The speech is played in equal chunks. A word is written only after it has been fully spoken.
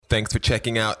Thanks for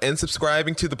checking out and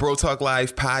subscribing to the Bro Talk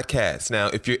Live podcast. Now,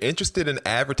 if you're interested in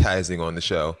advertising on the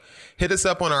show, hit us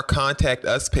up on our Contact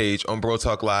Us page on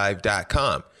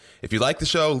brotalklive.com. If you like the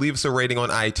show, leave us a rating on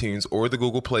iTunes or the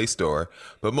Google Play Store.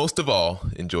 But most of all,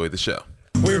 enjoy the show.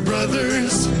 We're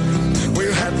brothers,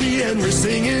 we're happy and we're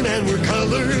singing and we're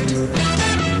colored.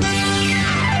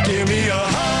 Give me a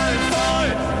high five.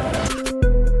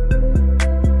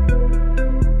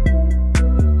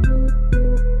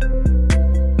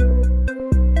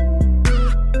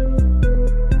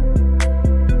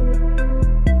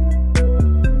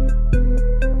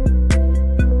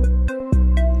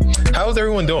 How's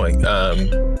everyone doing?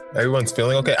 Everyone's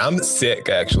feeling okay? I'm sick,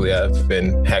 actually. I've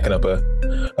been hacking up a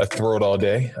throat all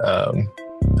day.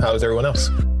 How's everyone else?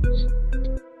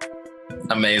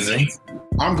 Amazing.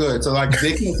 I'm good. So, like,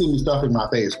 they can't see me stuffing my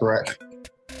face, correct?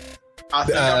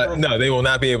 No, they will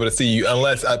not be able to see you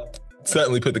unless I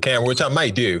suddenly put the camera, which I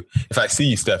might do if I see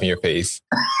you stuffing your face.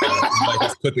 I might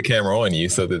just put the camera on you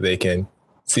so that they can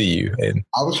see you. And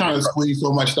I was trying to squeeze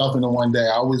so much stuff into one day.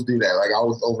 I always do that. Like, I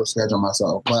always overschedule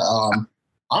myself. But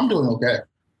I'm doing okay.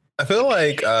 I feel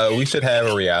like we should have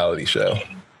a reality show.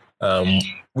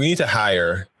 We need to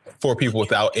hire 4 people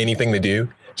without anything to do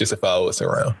just to follow us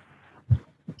around.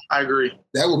 I agree.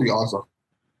 That would be awesome.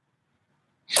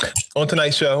 On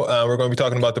tonight's show, we're going to be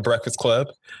talking about the Breakfast Club.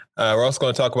 We're also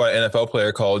going to talk about an NFL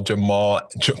player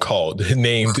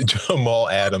named Jamal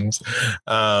Adams,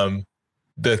 no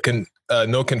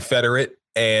Confederate,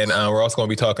 and we're also going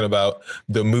to be talking about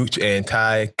the Mooch and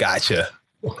Ty Gotcha.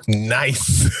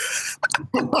 Nice.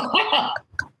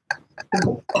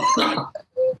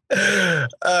 And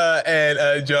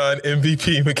John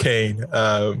MVP McCain.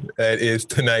 That is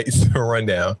tonight's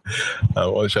rundown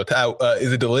on the show. Ty,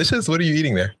 is it delicious? What are you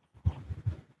eating there?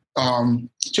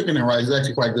 Chicken and rice is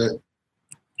actually quite good.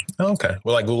 Okay.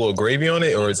 Well, like a little gravy on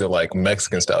it, or is it like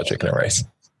Mexican style chicken and rice?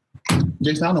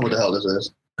 Jason, I don't know what the hell this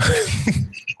is.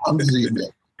 I'm just eating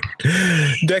it.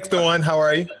 Dexter One, how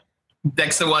are you?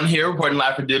 Dexter One here, reporting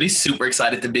live for duty. Super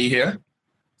excited to be here.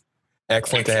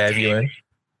 Excellent to have you in.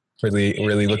 Really,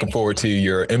 really looking forward to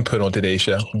your input on today's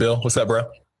show. Bill, what's up, bro?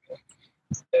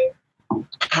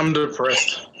 I'm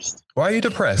depressed. Why are you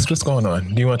depressed? What's going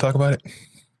on? Do you want to talk about it?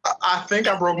 I think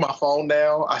I broke my phone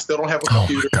down. I still don't have a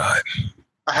computer. Oh, my God.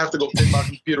 I have to go pick my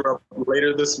computer up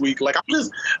later this week. Like, I'm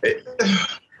just...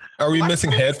 Are we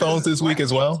missing headphones this week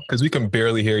as well? Because we can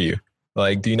barely hear you.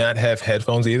 Like, do you not have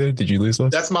headphones either? Did you lose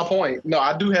those? That's my point. No,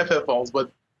 I do have headphones, but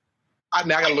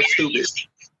now I got to look stupid.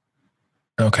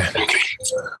 Okay.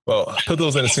 Well, put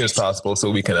those in as soon as possible so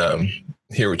we can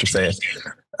hear what you're saying.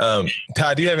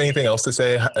 Todd, do you have anything else to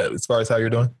say as far as how you're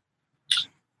doing?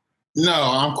 No,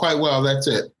 I'm quite well. That's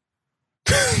it.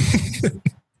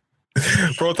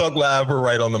 Bro Talk Live, we're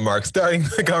right on the mark. Starting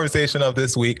the conversation of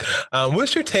this week,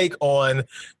 what's your take on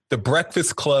the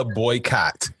Breakfast Club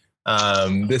boycott?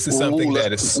 This is something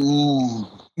that is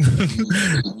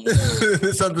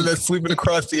it's something that's sweeping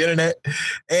across the internet,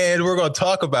 and we're going to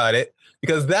talk about it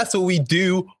because that's what we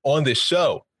do on this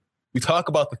show. We talk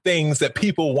about the things that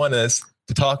people want us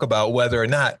to talk about, whether or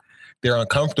not they're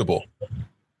uncomfortable.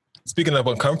 Speaking of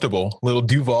uncomfortable, Little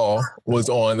Duval was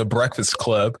on the Breakfast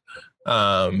Club.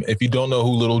 If you don't know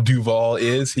who Little Duval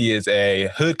is, he is a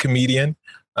hood comedian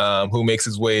who makes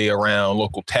his way around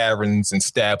local taverns and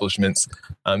establishments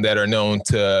that are known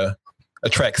to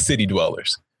attract city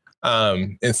dwellers.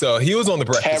 And so he was on the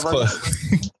Breakfast Club.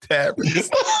 Taverns.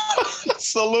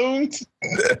 Saloons.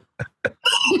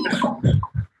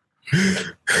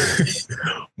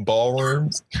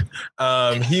 Ballrooms.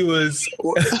 He was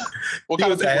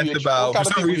asked about, for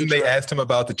some reason they asked him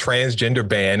about the transgender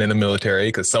ban in the military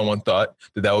because someone thought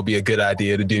that would be a good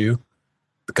idea to do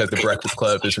because the Breakfast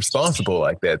Club is responsible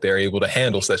like that. They're able to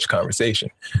handle such conversation.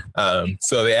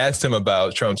 So they asked him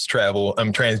about Trump's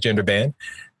transgender ban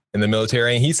in the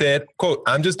military. And he said, quote,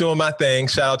 "I'm just doing my thing.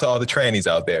 Shout out to all the trannies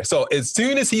out there." So as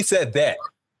soon as he said that,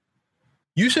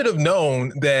 you should have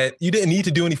known that you didn't need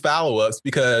to do any follow-ups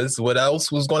because what else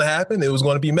was going to happen? It was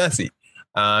going to be messy.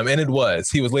 And it was.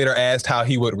 He was later asked how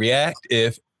he would react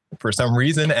if, for some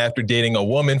reason, after dating a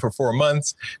woman for 4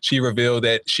 months, she revealed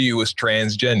that she was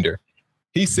transgender.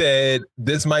 He said,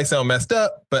 "This might sound messed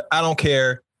up, but I don't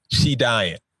care. She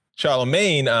dying."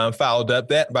 Charlemagne followed up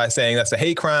that by saying that's a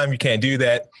hate crime. You can't do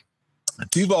that.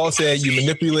 Duval said, "You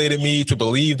manipulated me to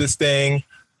believe this thing.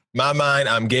 My mind,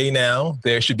 I'm gay now.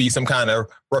 There should be some kind of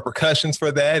repercussions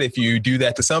for that if you do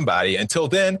that to somebody. Until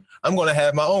then, I'm going to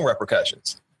have my own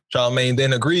repercussions." Charlemagne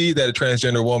then agreed that a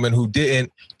transgender woman who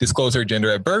didn't disclose her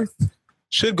gender at birth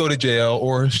should go to jail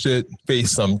or should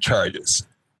face some charges.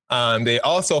 They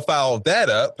also followed that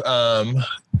up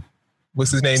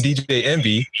what's his name, DJ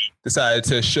Envy, decided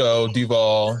to show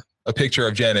Duval a picture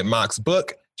of Janet Mock's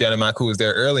book. Janet Mock, who was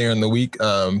there earlier in the week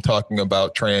talking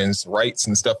about trans rights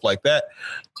and stuff like that.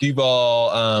 Duval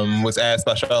was asked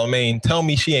by Charlamagne, tell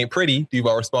me she ain't pretty.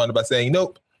 Duval responded by saying,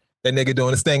 nope, that nigga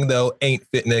doing his thing, though, ain't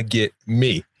fitna get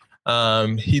me.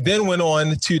 He then went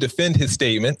on to defend his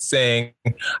statement, saying,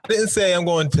 I didn't say I'm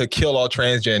going to kill all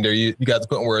transgender. You guys are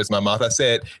putting words in my mouth. I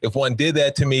said, if one did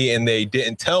that to me and they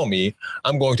didn't tell me,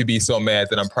 I'm going to be so mad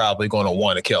that I'm probably going to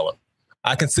want to kill him.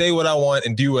 I can say what I want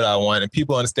and do what I want, and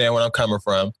people understand where I'm coming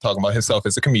from, talking about himself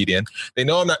as a comedian. They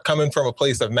know I'm not coming from a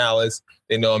place of malice.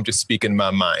 They know I'm just speaking my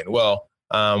mind. Well,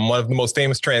 one of the most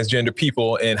famous transgender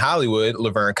people in Hollywood,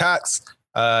 Laverne Cox,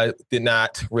 did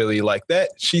not really like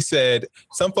that. She said,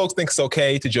 some folks think it's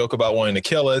okay to joke about wanting to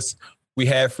kill us. We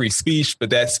have free speech, but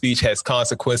that speech has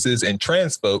consequences, and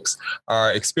trans folks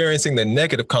are experiencing the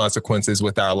negative consequences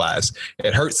with our lives.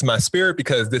 It hurts my spirit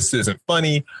because this isn't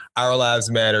funny. Our lives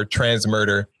matter. Trans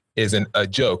murder isn't a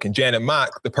joke. And Janet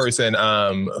Mock, the person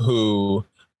who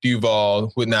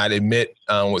Duval would not admit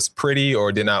was pretty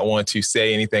or did not want to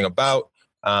say anything about,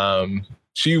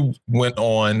 she went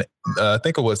on, I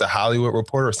think it was the Hollywood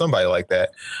Reporter or somebody like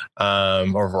that,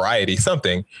 or Variety,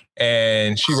 something.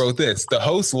 And she wrote this: the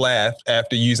host laughed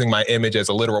after using my image as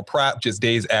a literal prop just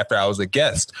days after I was a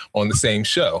guest on the same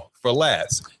show. For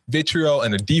laughs, vitriol,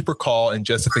 and a deeper call and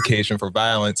justification for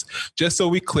violence. Just so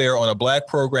we clear, on a Black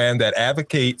program that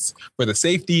advocates for the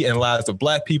safety and lives of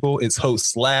Black people, its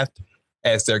hosts laughed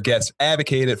as their guests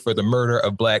advocated for the murder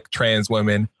of Black trans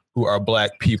women who are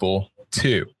Black people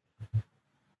too.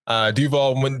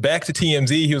 Duval went back to TMZ.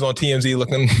 He was on TMZ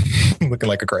looking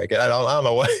like a crackhead. I don't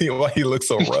know why he looks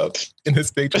so rough in this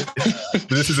picture. But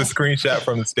this is a screenshot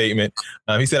from the statement.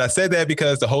 He said, I said that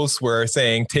because the hosts were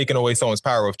saying taking away someone's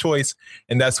power of choice,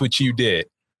 and that's what you did.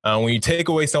 When you take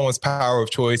away someone's power of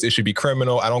choice, it should be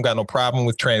criminal. I don't got no problem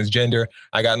with transgender.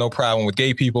 I got no problem with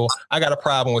gay people. I got a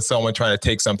problem with someone trying to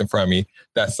take something from me.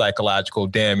 That's psychological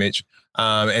damage.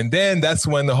 And then that's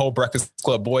when the whole Breakfast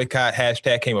Club boycott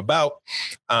hashtag came about.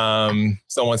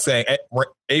 Someone saying,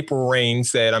 April Rain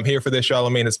said, I'm here for this.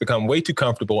 Charlamagne has become way too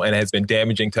comfortable and has been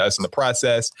damaging to us in the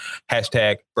process.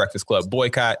 Hashtag Breakfast Club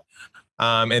boycott.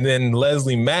 And then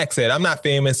Leslie Mack said, I'm not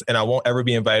famous and I won't ever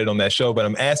be invited on that show, but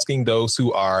I'm asking those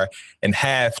who are and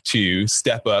have to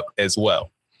step up as well.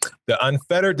 The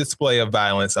unfettered display of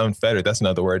violence, unfettered, that's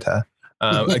another word, Ty,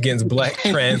 against Black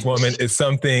trans women is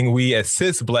something we as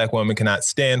cis Black women cannot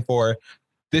stand for.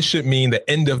 This should mean the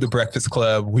end of the Breakfast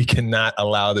Club. We cannot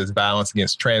allow this violence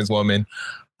against trans women.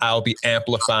 I'll be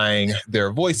amplifying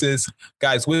their voices.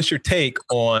 Guys, what's your take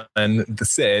on the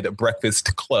said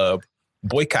Breakfast Club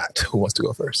boycott? Who wants to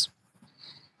go first?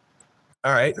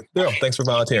 All right, Bill, thanks for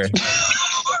volunteering.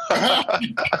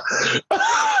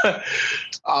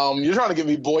 You're trying to get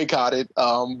me boycotted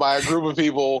by a group of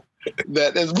people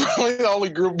that is probably the only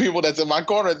group of people that's in my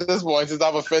corner at this point, since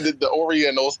I've offended the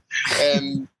Orientals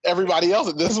and everybody else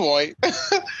at this point.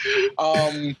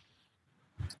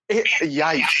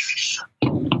 Yikes.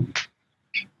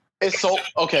 It's so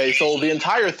okay. So the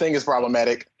entire thing is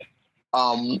problematic.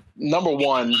 Number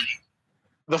one,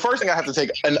 the first thing I have to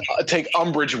take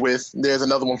umbrage with. There's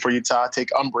another one for you, Ty. Take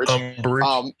umbrage.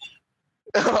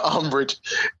 Umbrage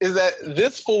is that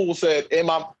this fool said, "In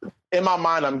my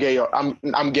mind, I'm gay.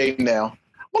 I'm gay now."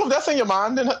 Well, if that's in your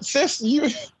mind, then sis, you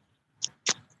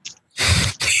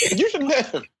should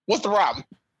live. What's the problem?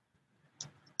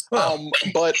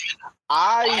 But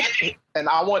I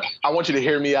want you to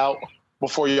hear me out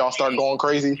before y'all start going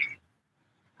crazy.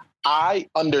 I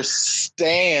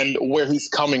understand where he's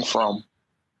coming from.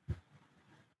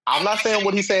 I'm not saying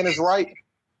what he's saying is right,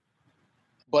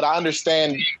 but I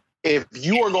understand if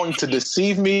you are going to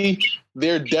deceive me,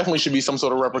 there definitely should be some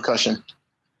sort of repercussion.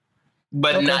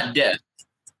 But not death.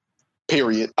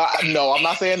 Period. No, I'm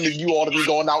not saying that you ought to be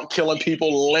going out killing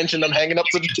people, lynching them, hanging up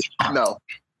to the... No.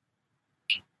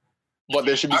 But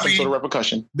there should be some sort of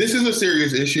repercussion. This is a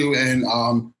serious issue, and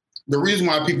the reason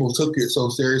why people took it so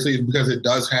seriously is because it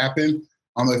does happen.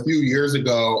 A few years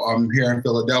ago, here in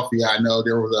Philadelphia, I know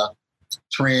there was a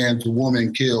trans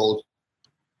woman killed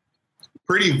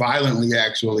pretty violently,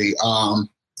 actually. I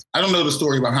don't know the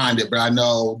story behind it, but I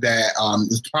know that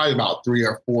it's probably about 3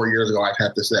 or 4 years ago, I'd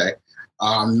have to say,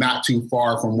 not too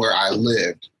far from where I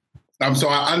lived. So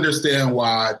I understand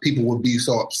why people would be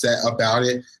so upset about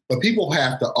it, but people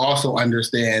have to also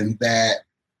understand that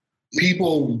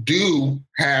people do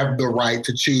have the right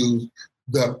to choose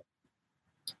the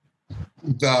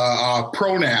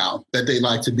pronoun that they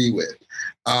like to be with.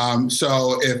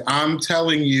 So if I'm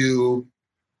telling you,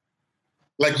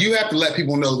 like, you have to let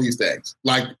people know these things,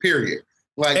 like, period.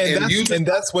 Like, and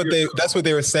that's what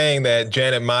they were saying, that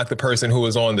Janet Mock, the person who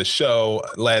was on the show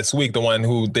last week, the one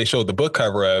who they showed the book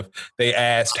cover of, they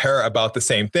asked her about the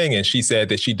same thing, and she said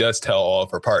that she does tell all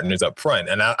of her partners up front.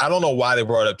 And I don't know why they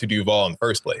brought it up to Duval in the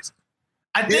first place.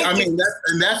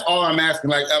 That's all I'm asking.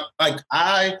 Like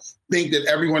I think that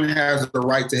everyone has the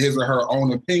right to his or her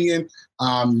own opinion.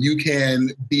 You can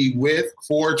be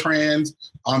for trans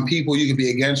people. You can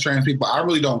be against trans people. I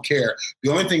really don't care. The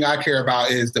only thing I care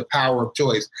about is the power of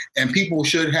choice. And people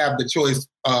should have the choice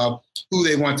of who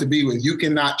they want to be with. You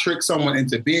cannot trick someone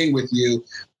into being with you,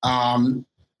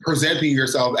 presenting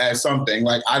yourself as something.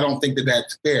 Like, I don't think that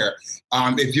that's fair.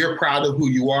 If you're proud of who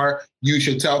you are, you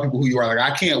should tell people who you are.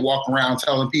 Like, I can't walk around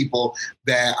telling people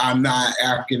that I'm not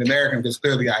African American, because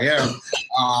clearly I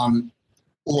am.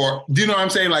 Or, do you know what I'm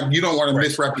saying? Like, you don't want to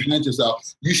misrepresent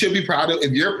yourself. You should be proud of,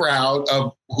 if you're proud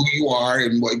of who you are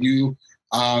and what you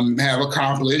have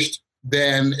accomplished,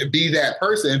 then be that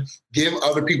person. Give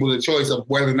other people the choice of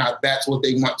whether or not that's what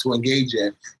they want to engage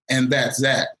in. And that's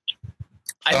that.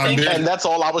 I think, and that's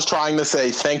all I was trying to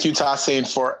say. Thank you,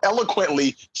 Tahseen, for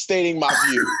eloquently stating my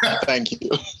view. Thank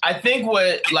you. I think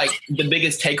the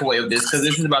biggest takeaway of this, because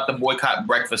this is about the Boycott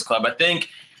Breakfast Club, I think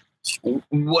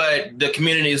what the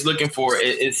community is looking for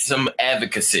is some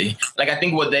advocacy. Like, I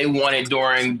think what they wanted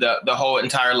during the whole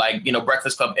entire,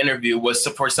 Breakfast Club interview was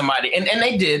for somebody, and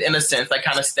they did, in a sense, like,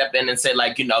 kind of step in and say,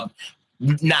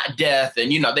 not death.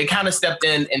 And, they kind of stepped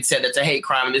in and said it's a hate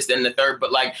crime and this, then the third.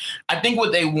 But I think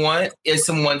what they want is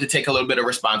someone to take a little bit of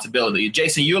responsibility.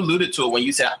 Jason, you alluded to it when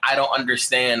you said, I don't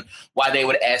understand why they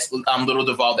would ask Little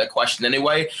Duval that question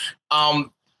anyway.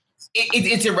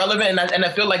 It's irrelevant. And I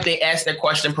feel like they asked that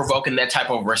question provoking that type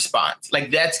of response.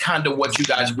 Like, that's kind of what you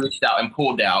guys reached out and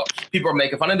pulled out. People are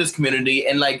making fun of this community.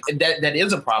 And that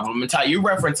is a problem. And Ty, you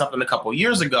referenced something a couple of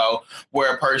years ago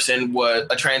where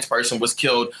a trans person was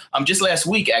killed just last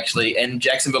week, actually, in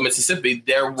Jacksonville, Mississippi.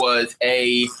 There was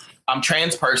a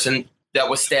trans person that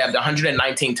was stabbed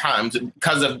 119 times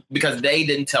because they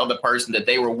didn't tell the person that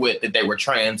they were with that they were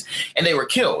trans, and they were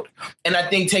killed. And I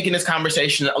think taking this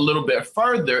conversation a little bit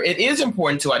further, it is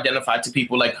important to identify to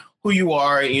people like who you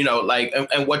are,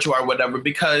 and what you are, whatever,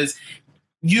 because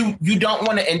you don't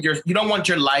want to you don't want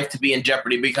your life to be in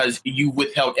jeopardy because you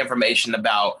withheld information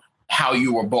about how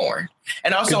you were born.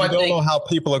 And also, I don't know how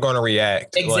people are going to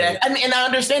react. Exactly. And I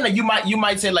understand that you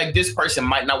might say, like, this person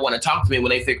might not want to talk to me when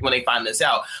they find this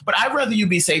out. But I'd rather you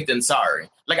be safe than sorry.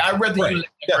 Like, I'd rather you let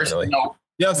the person know.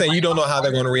 You know what I'm saying? You don't know how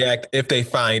they're going to react if they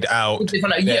find out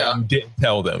that you didn't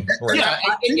tell them. Right. Yeah,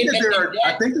 I think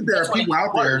that there are people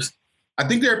out there. I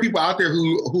think there are people out there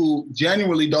who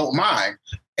genuinely don't mind.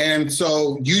 And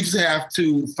so you just have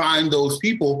to find those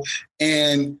people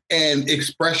and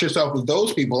express yourself with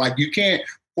those people. Like, you can't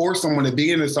force someone to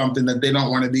be into something that they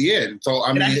don't want to be in. So,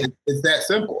 it's that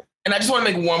simple. And I just want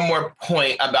to make one more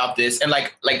point about this. And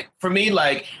like for me,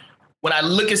 like, when I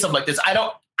look at stuff like this,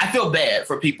 I feel bad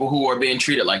for people who are being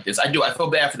treated like this. I do. I feel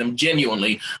bad for them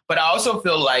genuinely. But I also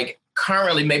feel like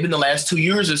currently, maybe in the last 2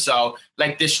 years or so,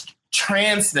 like, this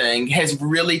trans thing has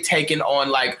really taken on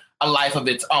like a life of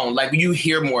its own. Like, you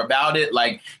hear more about it.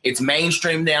 Like, it's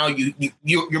mainstream now.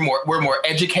 We're more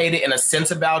educated in a sense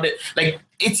about it. Like,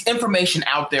 it's information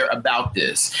out there about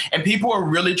this, and people are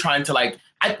really trying to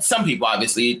some people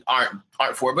obviously aren't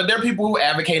for it, but there are people who are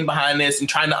advocating behind this and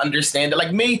trying to understand it.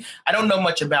 Like me, I don't know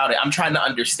much about it. I'm trying to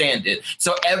understand it.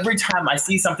 So every time I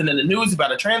see something in the news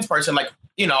about a trans person,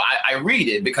 I read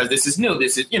it because this is new.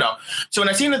 This is, So when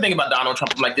I see the thing about Donald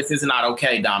Trump, I'm like, this is not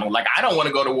okay, Donald. Like, I don't want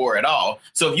to go to war at all.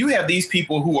 So if you have these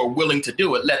people who are willing to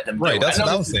do it, let them do it. That's what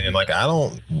I was saying. Like, I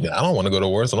don't want to go to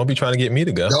war, so don't be trying to get me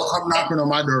to go. Don't come knocking on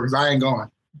my door because I ain't going.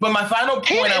 But my final point,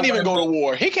 he didn't even go to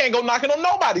war. He can't go knocking on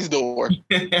nobody's door.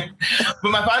 But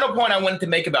my final point I wanted to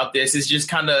make about this is just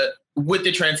kind of with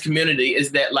the trans community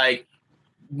is that, like,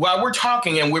 while we're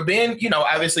talking and we're being,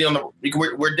 obviously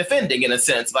we're defending in a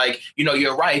sense, like,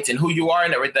 your rights and who you are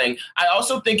and everything. I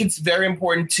also think it's very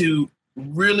important to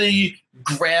really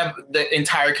grab the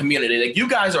entire community. Like, you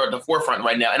guys are at the forefront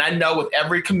right now. And I know with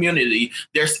every community,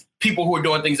 there's people who are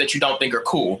doing things that you don't think are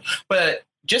cool. But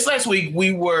just last week,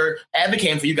 we were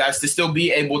advocating for you guys to still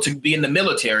be able to be in the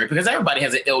military because everybody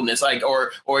has an illness,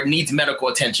 or needs medical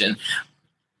attention.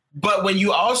 But when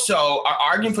you also are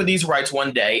arguing for these rights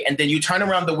one day, and then you turn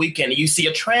around the weekend and you see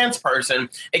a trans person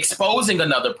exposing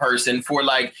another person for,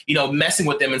 messing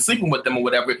with them and sleeping with them or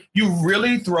whatever, you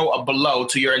really throw a blow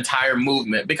to your entire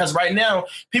movement. Because right now,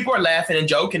 people are laughing and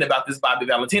joking about this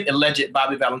alleged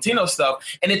Bobby Valentino stuff.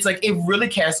 And it's like, it really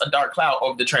casts a dark cloud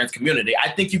over the trans community.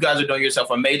 I think you guys are doing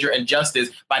yourself a major injustice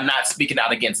by not speaking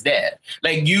out against that.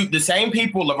 Like, the same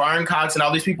people, Laverne Cox and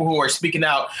all these people who are speaking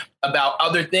out about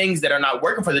other things that are not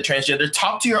working for the transgender,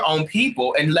 talk to your own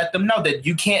people and let them know that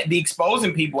you can't be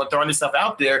exposing people and throwing this stuff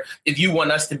out there if you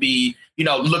want us to be,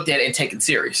 looked at and taken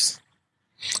serious.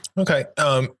 Okay.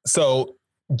 So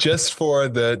just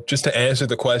to answer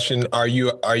the question, are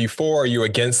you for or are you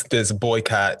against this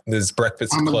boycott, this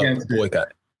Breakfast Club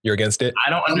boycott? You're against it? I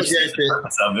don't understand the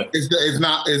purpose of it. It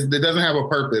doesn't have a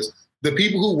purpose. The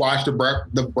people who watch the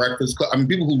Breakfast Club,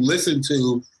 people who listen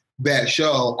to that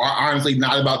show are honestly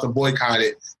not about to boycott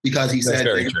it because he said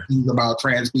things about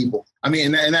trans people.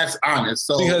 And that's honest.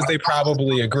 So because they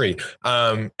probably agree.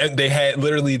 And they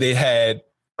had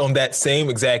on that same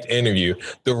exact interview,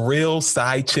 the real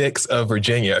side chicks of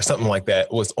Virginia or something like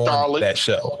that was on Charlotte. That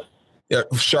show. Yeah,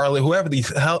 Charlotte, whoever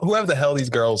the hell these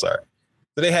girls are.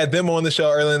 So they had them on the show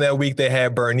earlier in that week. They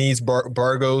had Bernice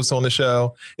Burgos on the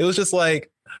show. It was just like,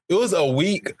 it was a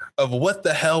week of what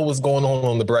the hell was going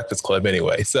on the Breakfast Club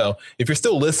anyway. So if you're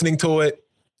still listening to it,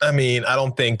 I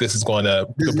don't think this is going to,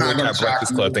 the boycott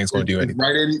Breakfast Club thing's going to do anything.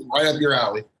 Right up your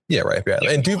alley. Yeah, right up your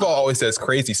alley. And Duval always says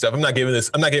crazy stuff. I'm not giving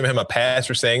him a pass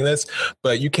for saying this,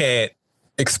 but you can't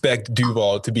expect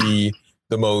Duval to be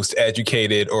the most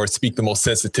educated or speak the most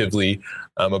sensitively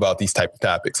about these type of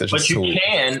topics. But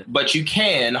you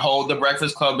can hold the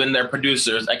Breakfast Club and their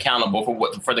producers accountable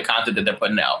for the content that they're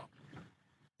putting out.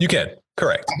 You can,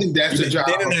 correct. I think that's the job.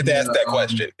 They didn't have to ask that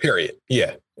question. Period.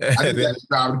 Yeah. I think that's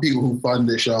the job of the people who fund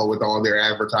the show with all their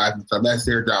advertising stuff. That's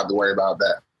their job to worry about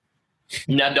that.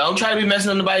 Now, don't try to be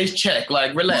messing up nobody's check.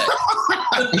 Like, relax.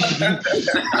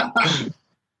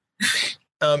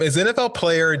 Is NFL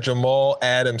player Jamal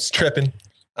Adams tripping?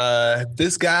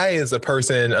 This guy is a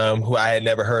person who I had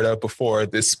never heard of before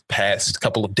this past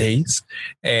couple of days.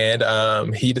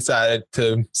 And he decided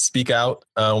to speak out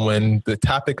when the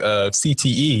topic of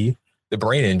CTE, the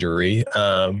brain injury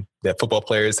that football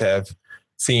players have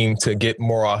seemed to get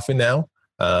more often now,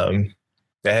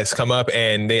 that has come up,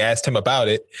 and they asked him about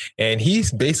it. And he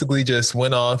basically just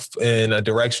went off in a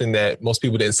direction that most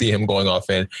people didn't see him going off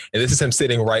in. And this is him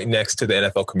sitting right next to the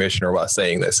NFL commissioner while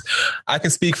saying this. I can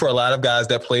speak for a lot of guys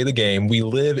that play the game. We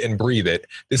live and breathe it.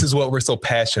 This is what we're so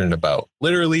passionate about.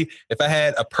 Literally, if I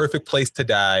had a perfect place to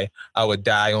die, I would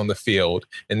die on the field.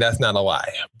 And that's not a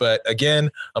lie. But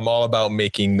again, I'm all about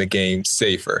making the game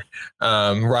safer.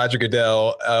 Roger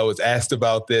Goodell was asked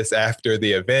about this after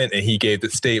the event, and he gave the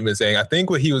statement saying, I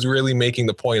think what he was really making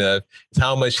the point of is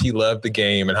how much he loved the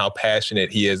game and how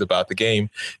passionate he is about the game.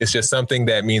 It's just something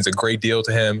that means a great deal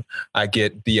to him. I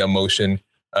get the emotion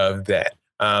of that.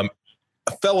 A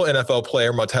fellow NFL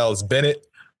player, Martellus Bennett,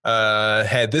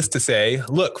 had this to say: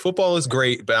 look, football is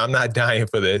great, but I'm not dying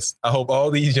for this. I hope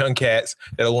all these young cats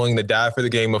that are willing to die for the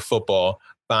game of football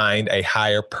find a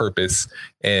higher purpose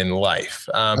in life.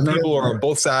 People are on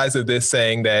both sides of this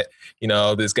saying that,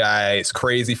 this guy is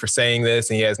crazy for saying this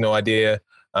and he has no idea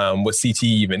what CTE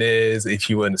even is, if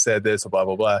he wouldn't have said this, blah,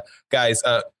 blah, blah. Guys,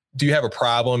 do you have a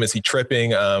problem? Is he tripping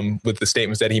with the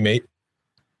statements that he made?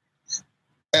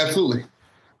 Absolutely.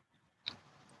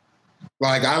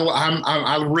 Like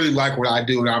I really like what I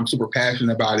do and I'm super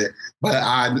passionate about it. But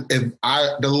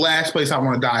the last place I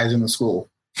want to die is in the school.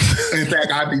 In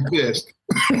fact, I'd be pissed.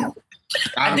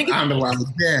 I'm like,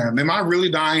 damn, am I really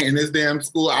dying in this damn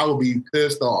school? I would be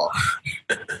pissed off.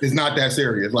 It's not that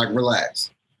serious. Like,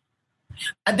 relax.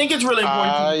 I think it's really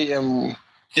important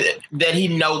that he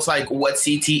notes like what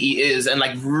CTE is and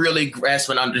like really grasp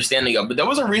an understanding of. But there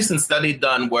was a recent study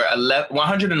done where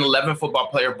 111 football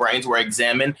player brains were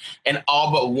examined and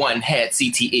all but one had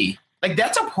CTE. Like,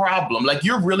 that's a problem. Like,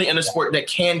 you're really in a sport that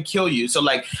can kill you. So,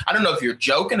 like, I don't know if you're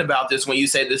joking about this when you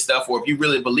say this stuff or if you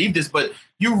really believe this, but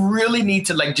you really need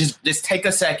to, like, just take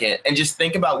a second and just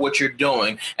think about what you're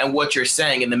doing and what you're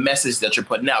saying and the message that you're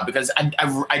putting out, because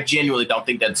I genuinely don't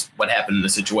think that's what happened in the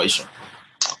situation.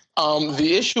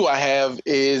 The issue I have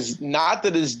is not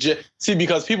that it's just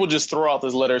because people just throw out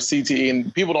this letter CTE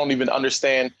and people don't even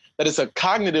understand that it's a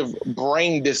cognitive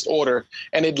brain disorder,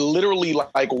 and it literally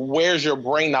like wears your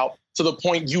brain out to the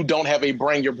point you don't have a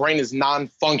brain. Your brain is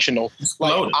non-functional.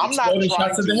 Like, I'm not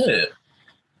trying to.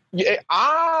 Yeah,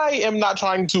 I am not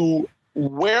trying to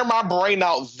wear my brain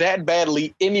out that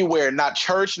badly anywhere. Not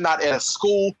church, not at a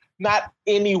school, not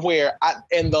anywhere.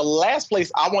 And the last place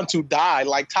I want to die,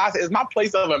 like Ty said, is my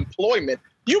place of employment.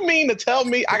 You mean to tell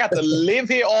me I got to live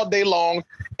here all day long,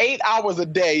 8 hours a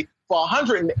day for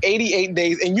 188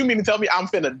 days, and you mean to tell me I'm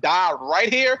finna die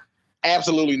right here?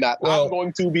 Absolutely not. Well, I'm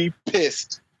going to be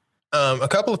pissed. A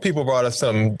couple of people brought up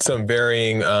some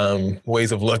varying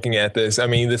ways of looking at this. I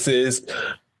mean, this is,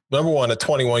 number one, a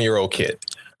 21-year-old kid,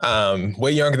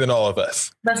 way younger than all of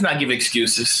us. Let's not give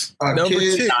excuses.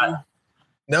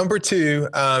 Number two,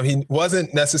 he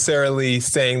wasn't necessarily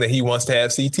saying that he wants to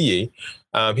have CTE.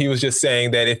 He was just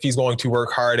saying that if he's going to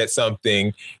work hard at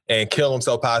something and kill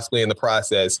himself possibly in the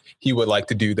process, he would like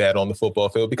to do that on the football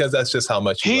field because that's just how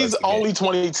much he's only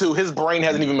 22. His brain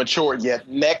hasn't even matured yet.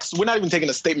 Next. We're not even taking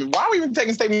a statement. Why are we even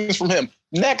taking statements from him?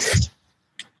 Next.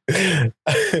 I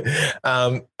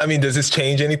mean, does this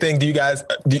change anything? Do you guys,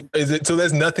 so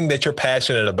there's nothing that you're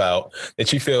passionate about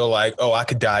that you feel like, oh, I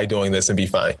could die doing this and be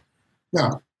fine?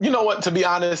 No. You know what? To be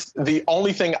honest, the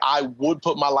only thing I would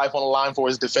put my life on the line for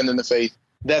is defending the faith.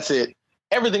 That's it.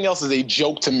 Everything else is a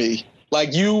joke to me.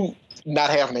 Like, you not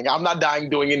happening. I'm not dying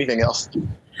doing anything else.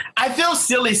 I feel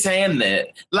silly saying that.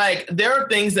 Like, there are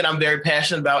things that I'm very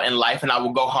passionate about in life and I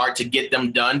will go hard to get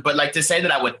them done. But like, to say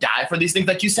that I would die for these things,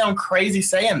 like, you sound crazy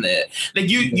saying that. Like,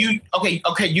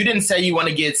 okay, you didn't say you want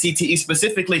to get CTE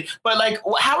specifically, but like,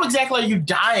 how exactly are you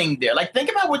dying there? Like, think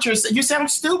about what you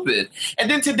sound stupid. And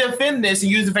then to defend this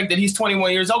and use the fact that he's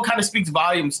 21 years old kind of speaks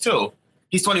volumes too.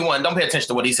 He's 21. Don't pay attention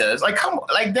to what he says. Like, come on,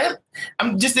 like that.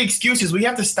 I'm just the excuses. We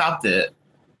have to stop that.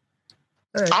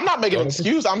 I'm not making an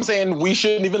excuse. I'm saying we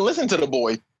shouldn't even listen to the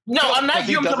boy. No, I'm not.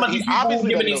 I'm talking about these people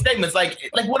giving these statements. Like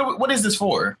what is this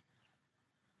for?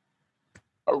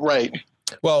 Right.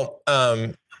 Well,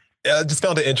 I just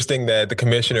found it interesting that the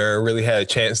commissioner really had a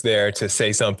chance there to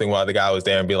say something while the guy was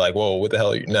there and be like, whoa, what the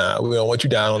hell are you? Nah, we don't want you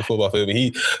down on the football field. But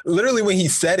he literally, when he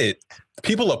said it,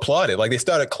 people applauded. Like, they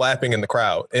started clapping in the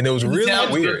crowd. And it was really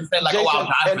weird. Like, Jason, I'll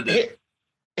die for this.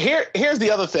 Here's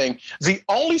the other thing. The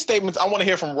only statements I want to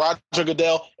hear from Roger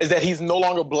Goodell is that he's no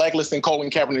longer blacklisting Colin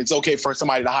Kaepernick. It's okay for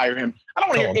somebody to hire him. I don't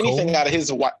want to hear anything out of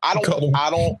his wife. I don't.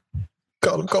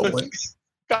 Call him Colin.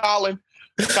 Colin.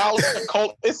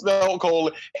 It's spelled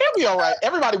Colin. He'll be all right.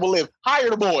 Everybody will live. Hire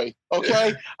the boy.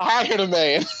 Okay? Hire the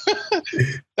man.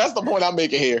 That's the point I'm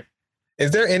making here. Is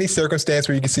there any circumstance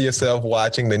where you can see yourself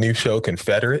watching the new show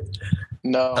Confederate?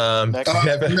 No.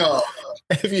 No.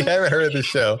 If you haven't heard of the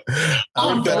show,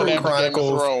 Confederate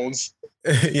Chronicles.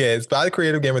 Yeah, it's by the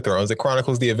creator of Game of Thrones. It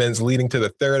chronicles the events leading to the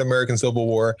Third American Civil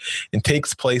War and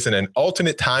takes place in an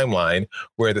alternate timeline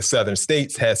where the Southern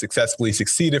states has successfully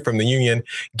seceded from the Union,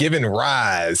 giving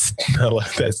rise. I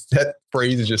love that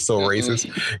phrase is just so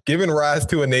racist. Giving rise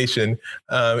to a nation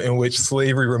in which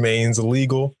slavery remains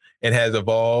legal and has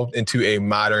evolved into a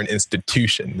modern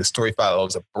institution. The story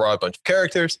follows a broad bunch of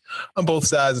characters on both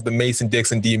sides of the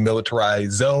Mason-Dixon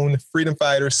demilitarized zone: freedom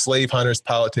fighters, slave hunters,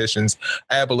 politicians,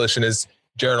 abolitionists,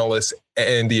 journalists,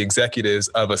 and the executives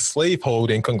of a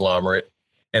slaveholding conglomerate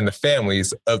and the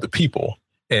families of the people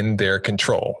in their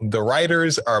control. The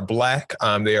writers are Black.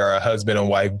 They are a husband and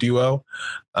wife duo.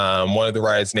 One of the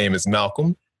writers' name is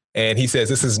Malcolm. And he says,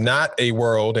 this is not a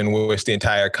world in which the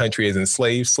entire country is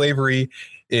enslaved. Slavery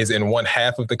is in one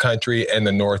half of the country and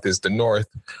the North is the North.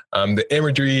 The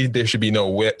imagery, there should be no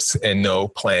whips and no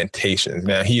plantations.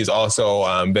 Now, he has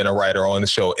also been a writer on the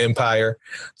show Empire.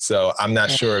 So I'm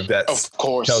not sure if that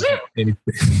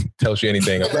tells you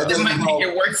anything about that. Might make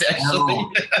it worse, actually.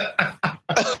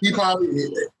 He probably,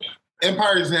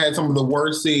 Empire's had some of the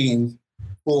worst scenes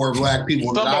for Black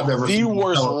people that I've ever seen. The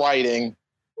worst writing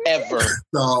ever.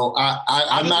 So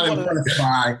I'm not impressed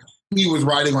by he was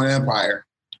writing on Empire.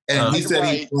 And he said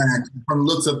he's Black from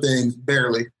looks of things,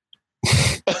 barely.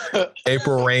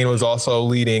 April Rain was also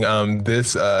leading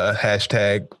this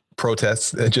hashtag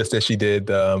protests, just as she did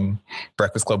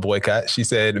Breakfast Club boycott. She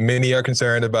said many are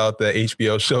concerned about the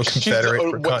HBO show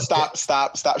Confederate.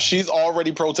 Stop. She's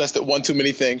already protested one too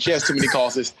many things. She has too many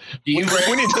causes. We need to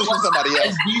listen to somebody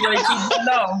else.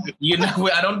 You know,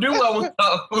 I don't do well with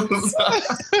those.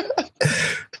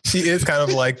 She is kind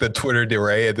of like the Twitter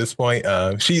DeRay at this point.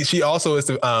 She also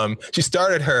is. She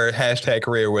started her hashtag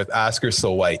career with Oscar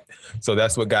So White, so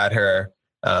that's what got her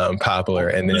popular.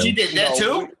 And then she did that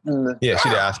too. Yeah, she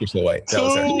did Oscar So White. That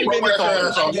was her.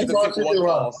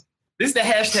 This is the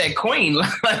hashtag queen.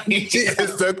 She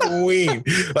is the queen.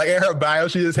 Like, in her bio,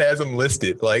 she just has them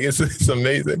listed. Like, it's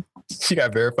amazing. She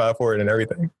got verified for it and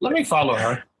everything. Let me follow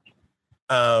her.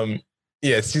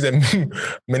 Yes, she said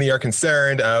many are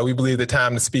concerned. We believe the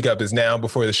time to speak up is now,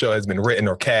 before the show has been written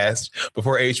or cast,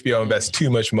 before HBO invests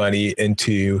too much money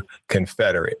into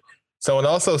Confederate. Someone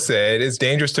also said it's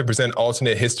dangerous to present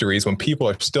alternate histories when people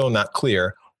are still not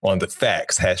clear on the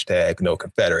facts. Hashtag no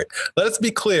Confederate. Let us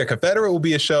be clear. Confederate will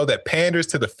be a show that panders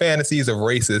to the fantasies of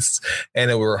racists,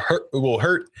 and it will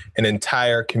hurt an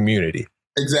entire community.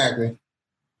 Exactly.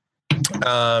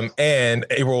 And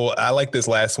April, I like this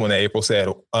last one that April said.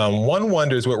 One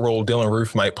wonders what role Dylan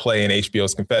Roof might play in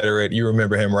HBO's Confederate. You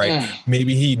remember him, right?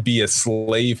 Maybe he'd be a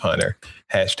slave hunter.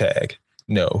 Hashtag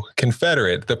No,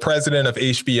 Confederate. The president of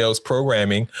HBO's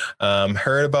programming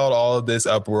heard about all of this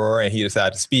uproar and he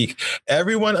decided to speak.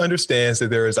 Everyone understands that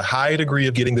there is a high degree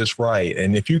of getting this right.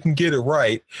 And if you can get it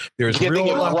right, there's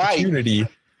real opportunity.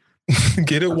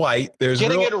 Get it right. There's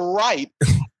getting it right.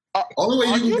 Only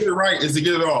way you can get it right is to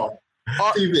get it all.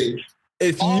 TV.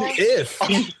 If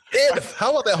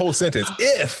how about that whole sentence?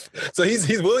 If. So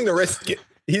he's willing to risk it.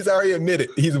 He's already admitted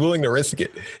he's willing to risk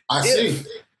it. I see.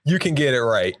 You can get it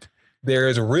right. There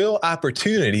is real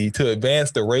opportunity to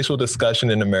advance the racial discussion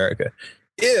in America.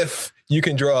 If you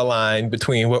can draw a line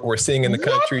between what we're seeing in the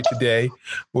country today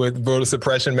with voter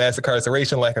suppression, mass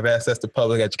incarceration, lack of access to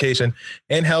public education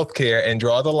and healthcare, and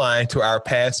draw the line to our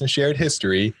past and shared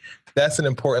history, that's an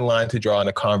important line to draw in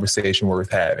a conversation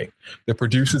worth having. The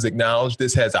producers acknowledge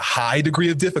this has a high degree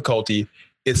of difficulty.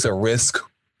 It's a risk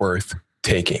worth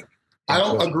taking. I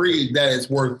don't agree that it's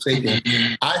worth taking.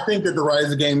 I think that the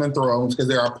rise of Game of Thrones, because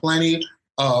there are plenty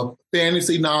of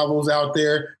fantasy novels out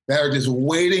there that are just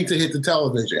waiting to hit the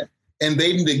television, and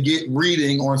they need to get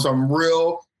reading on some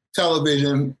real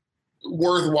television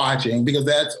worth watching, because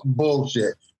that's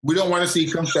bullshit. We don't want to see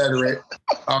Confederate.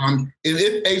 And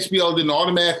if HBO didn't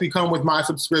automatically come with my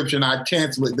subscription, I'd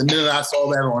cancel it the minute I saw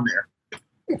that on there.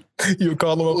 You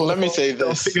call them up. Let me say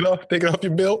this. Take it off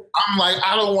your bill. I'm like,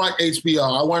 I don't want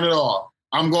HBO. I want it all.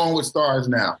 I'm going with Stars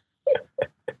now.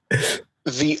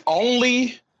 The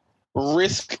only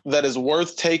risk that is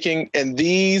worth taking in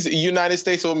these United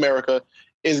States of America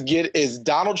is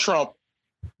Donald Trump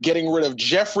getting rid of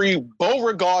Jeffrey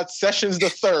Beauregard Sessions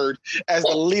III as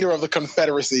the leader of the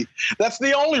Confederacy. That's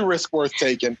the only risk worth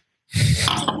taking.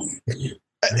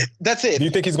 That's it. Do you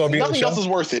think he's going to be nothing else is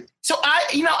worth it? So I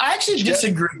actually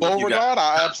disagree. Beauregard,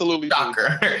 I absolutely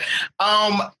Docker.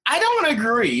 I don't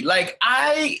agree. Like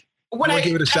when I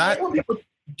give it a shot. When people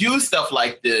do stuff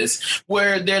like this,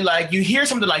 where they're like, you hear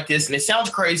something like this and it sounds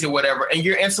crazy or whatever, and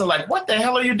you're instantly like, what the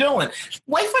hell are you doing?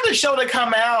 Wait for the show to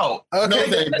come out.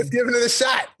 Okay, let's give it a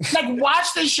shot. Like,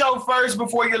 watch the show first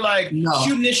before you're like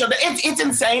shooting this show. It's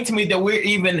insane to me that we're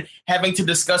even having to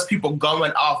discuss people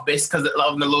going off based because of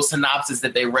the little synopsis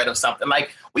that they read of something.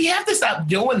 Like, we have to stop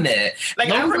doing that. Like,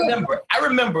 I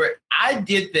remember I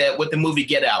did that with the movie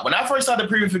Get Out. When I first saw the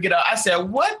preview for Get Out, I said,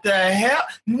 what the hell?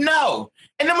 No.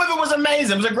 And the movie was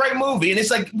amazing. It was a great movie. And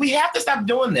it's like, we have to stop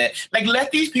doing that. Like,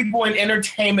 let these people in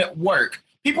entertainment work.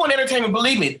 People in entertainment,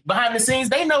 believe me, behind the scenes,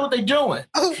 they know what they're doing.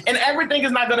 And everything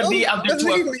is not going to be out there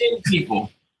to offend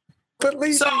people. But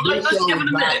let's give it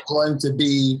a minute. Going to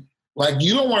be, like,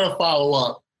 you don't want to follow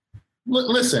up.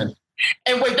 Listen.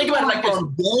 And wait, think about it like this.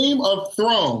 From Game of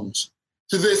Thrones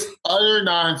to this utter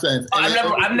nonsense.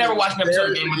 I've never watched an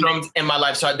episode of Game of Thrones in my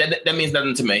life, so that means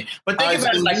nothing to me. But think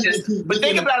about it like this. But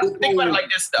think about it like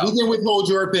this, though. We can withhold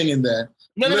your opinion then.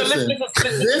 Listen.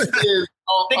 This is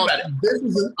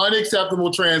an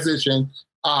unacceptable transition.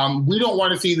 We don't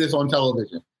want to see this on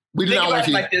television. We do not want to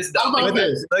see like this, though. How about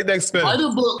this? Write a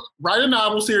book, write a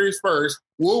novel series first.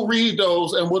 We'll read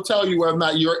those and we'll tell you whether or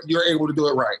not you're able to do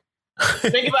it right.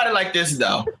 Think about it like this,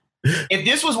 though. If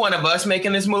this was one of us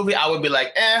making this movie, I would be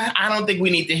like, I don't think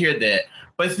we need to hear that.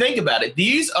 But think about it.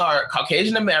 These are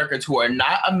Caucasian Americans who are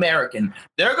not American.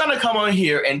 They're going to come on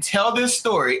here and tell this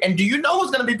story. And do you know who's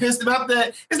going to be pissed about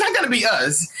that? It's not going to be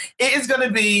us. It's going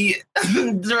to be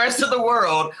the rest of the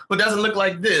world who doesn't look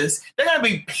like this. They're going to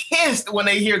be pissed when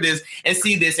they hear this and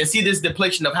see this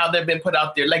depiction of how they've been put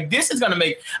out there. Like, this is going to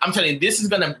make, I'm telling you, this is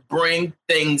going to bring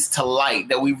things to light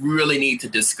that we really need to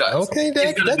discuss. Okay,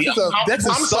 that's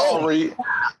I'm sorry.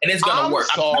 And it's going to work.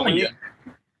 I'm telling you.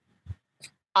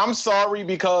 I'm sorry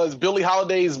because Billie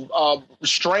Holiday's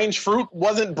Strange Fruit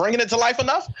wasn't bringing it to life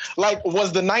enough. Like,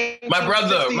 was the 1960s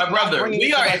My brother.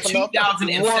 We are in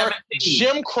 2017.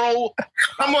 Jim Crow.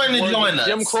 Come on and join us.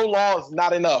 Jim Crow laws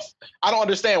not enough. I don't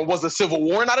understand. Was the Civil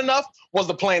War not enough? Was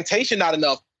the plantation not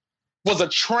enough? Was a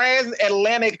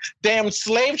transatlantic damn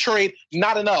slave trade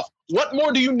not enough? What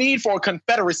more do you need for a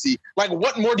confederacy? Like,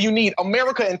 what more do you need?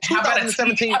 America in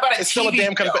 2017 is still a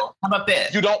damn confederacy. How about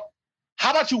that? You don't. How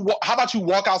about you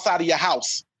walk outside of your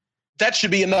house? That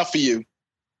should be enough for you.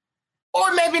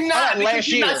 Or maybe not. Last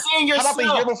year. Not seeing yourself. How about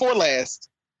the year before last?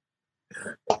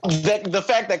 The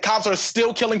fact that cops are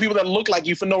still killing people that look like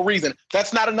you for no reason.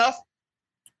 That's not enough?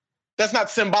 That's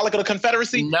not symbolic of the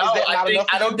Confederacy? No,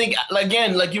 I don't think,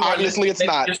 again, like you were obviously it's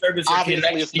not.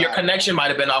 Your connection might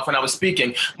have been off when I was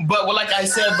speaking. But like I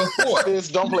said before.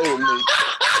 Don't play with me.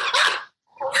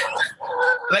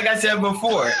 Like I said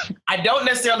before, I don't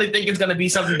necessarily think it's going to be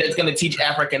something that's going to teach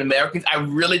African Americans. I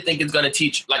really think it's going to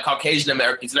teach like Caucasian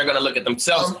Americans, and they're going to look at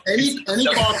themselves. Any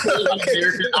Caucasian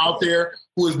American out there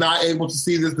who is not able to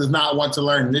see this does not want to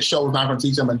learn. This show is not going to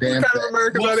teach them a damn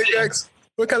thing.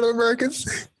 What kind of Americans?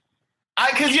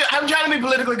 Because I'm trying to be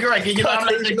politically correct. You know, I'm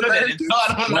not good at it. So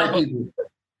I don't know.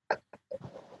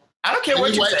 I don't care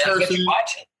what you say. Person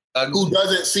who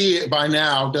doesn't see it by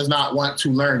now does not want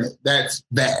to learn it. That's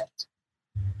that.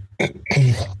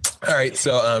 All right,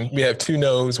 so we have 2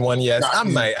 no's, 1 yes.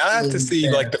 I have to see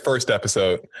like the first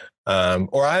episode,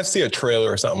 or I have to see a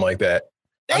trailer or something like that.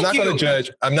 I'm not going to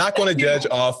judge. I'm not going to judge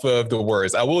off of the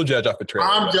words. I will judge off the trailer.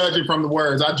 I'm judging from the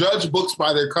words. I judge books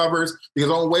by their covers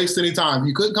because I don't waste any time. If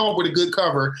you couldn't come up with a good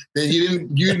cover, then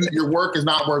your work is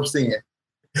not worth seeing.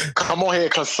 Come on here,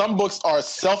 because some books are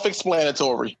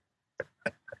self-explanatory.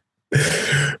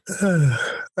 All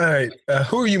right.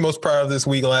 Who are you most proud of this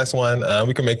week? Last one.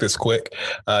 We can make this quick.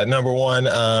 Number 1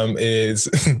 is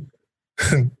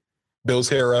Bill's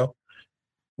hero,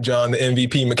 John the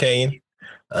MVP McCain.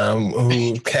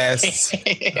 Who casts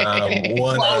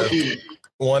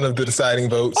one of the deciding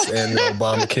votes in the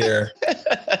Obamacare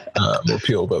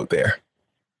repeal vote there.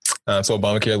 So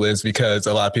Obamacare lives because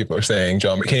a lot of people are saying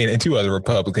John McCain and 2 other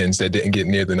Republicans that didn't get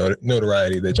near the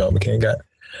notoriety that John McCain got.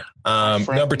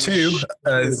 Number 2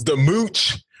 is the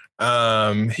Mooch.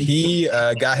 He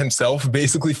got himself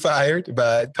basically fired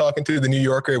by talking to the New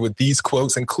Yorker with these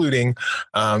quotes, including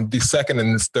the second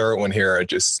and the third one here are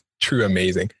just true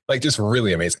amazing, like just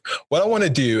really amazing. What I want to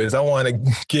do is I want to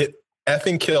get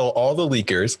effing kill all the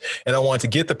leakers, and I want to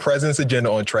get the president's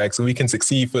agenda on track so we can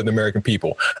succeed for the American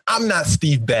people. I'm not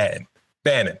Steve Bannon.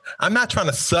 I'm not trying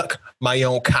to suck my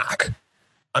own cock.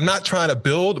 I'm not trying to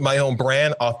build my own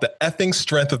brand off the effing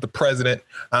strength of the president.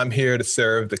 I'm here to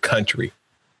serve the country.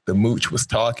 The Mooch was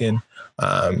talking,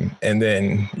 and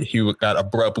then he got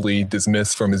abruptly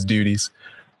dismissed from his duties.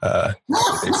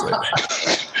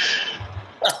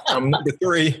 Number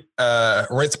 3,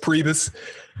 Reince Priebus.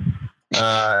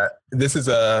 This is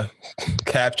a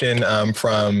caption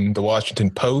from the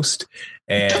Washington Post,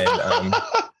 and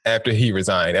after he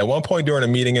resigned. At one point during a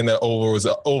meeting in the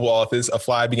Oval Office, a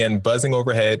fly began buzzing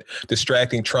overhead,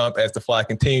 distracting Trump. As the fly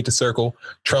continued to circle,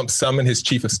 Trump summoned his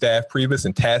chief of staff, Priebus,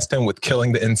 and tasked him with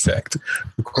killing the insect.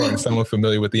 According to someone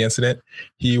familiar with the incident,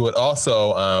 he would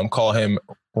also call him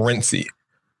Rincey.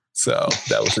 So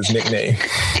that was his nickname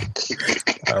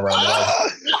around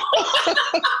the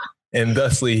and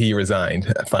thusly he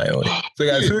resigned finally. So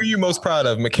guys, who are you most proud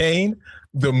of? McCain,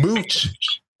 the Mooch,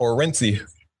 or Rincey?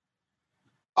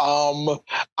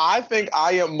 I think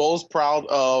I am most proud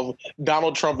of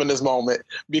Donald Trump in this moment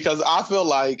because I feel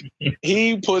like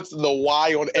he puts the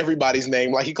Y on everybody's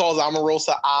name. Like he calls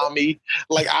Omarosa Ami.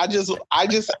 Like I just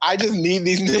need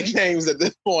these nicknames at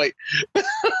this point. He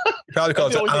probably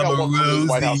calls it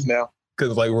Omarosa now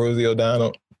because like Rosie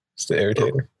O'Donnell. It's the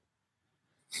irritator.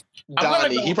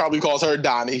 Donnie. He probably calls her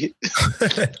Donnie.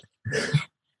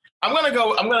 I'm gonna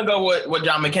go with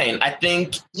John McCain. I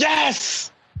think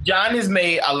yes. John has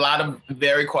made a lot of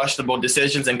very questionable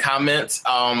decisions and comments.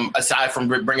 Aside from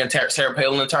bringing Sarah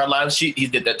Palin into our lives, he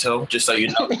did that too. Just so you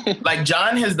know, like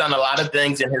John has done a lot of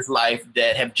things in his life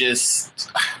that have just,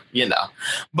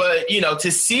 But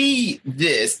to see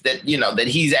this, that that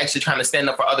he's actually trying to stand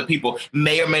up for other people,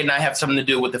 may or may not have something to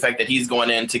do with the fact that he's going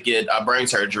in to get brain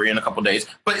surgery in a couple of days.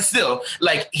 But still,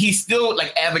 he's still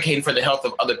advocating for the health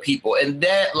of other people, and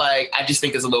that I just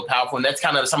think is a little powerful. And that's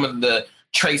kind of some of the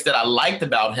traits that I liked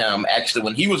about him actually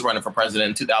when he was running for president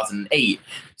in 2008.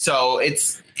 So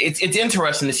it's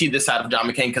interesting to see this side of John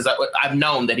McCain because I've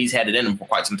known that he's had it in him for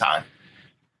quite some time.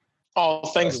 Oh,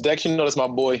 thanks, Dex. You know that's my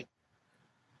boy.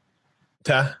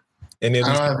 Ty, I don't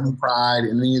have any pride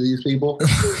in any of these people.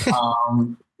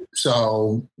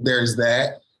 So there's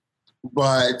that.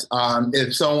 But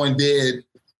if someone did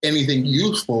anything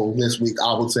useful this week,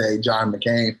 I would say John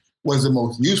McCain was the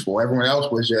most useful. Everyone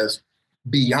else was just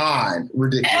beyond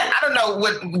ridiculous. And I don't know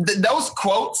what those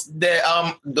quotes that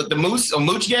the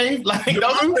Mooch gave. Those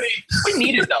are pretty. We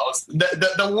needed those.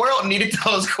 The world needed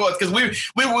those quotes because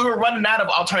we were running out of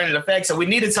alternative facts, so we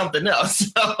needed something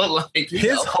else. So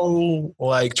his whole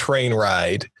train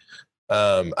ride,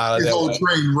 his whole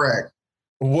train wreck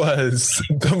was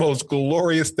the most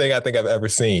glorious thing I think I've ever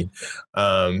seen.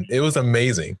 It was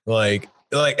amazing.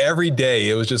 Every day,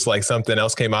 it was just something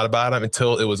else came out about him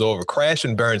until it was over. Crash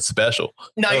and burn special.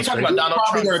 No, you're talking about Donald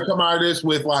Trump. Probably going to come out of this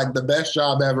with the best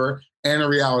job ever and a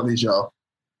reality show.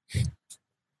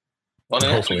 Well,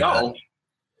 hopefully not.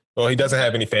 Well, he doesn't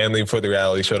have any family for the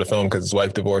reality show to film because his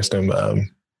wife divorced him.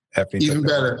 After he even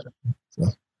better. So,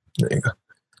 there you go.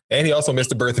 And he also missed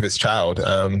the birth of his child.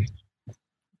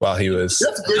 While he was,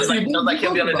 sounds like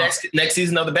he'll be on the next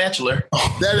season of The Bachelor.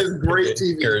 That is great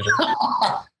TV.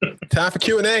 Time for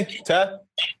Q&A. Time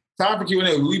for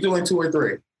Q&A. We doing 2 or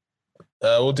 3?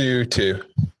 We'll do 2.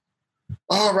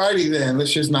 All righty then.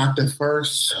 Let's just knock the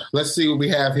first. Let's see what we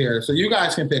have here. So you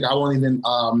guys can pick. I won't even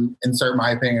insert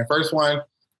my opinion. First one,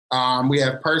 we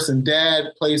have person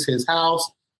dad, place his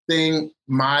house, thing,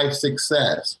 my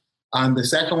success. The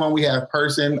second one, we have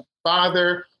person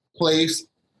father, place,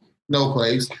 no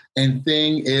place, and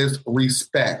thing is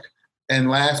respect. And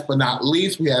last but not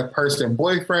least, we have person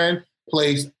boyfriend,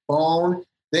 place, phone,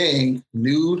 thing,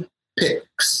 nude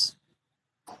pics.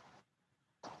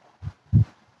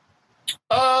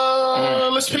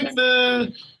 Let's pick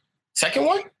the second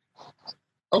one.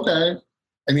 Okay.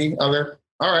 Any other?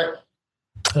 All right.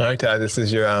 All right, Ty, this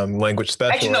is your language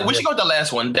special. Actually, no, we should go with the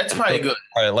last one. That's probably good.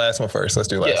 All right, last one first. Let's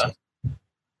do last one.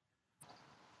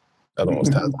 Other one's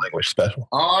Ty's language special.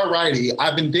 All righty.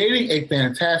 I've been dating a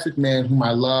fantastic man whom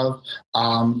I love,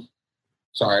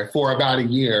 for about a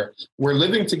year. We're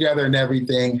living together and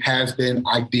everything has been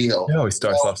ideal. He always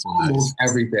starts off so nice.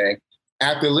 Everything.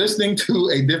 After listening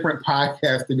to a different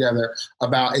podcast together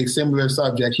about a similar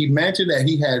subject, he mentioned that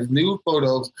he has nude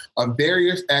photos of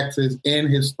various exes in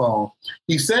his phone.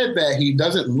 He said that he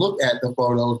doesn't look at the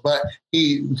photos, but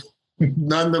he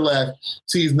nonetheless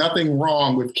sees nothing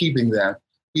wrong with keeping them.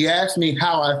 He asked me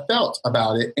how I felt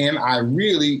about it, and I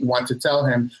really want to tell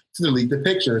him to delete the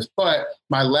pictures. But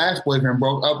my last boyfriend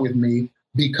broke up with me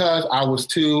because I was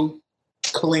too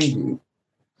clingy.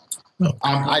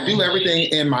 I do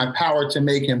everything in my power to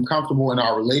make him comfortable in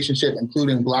our relationship,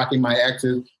 including blocking my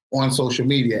exes on social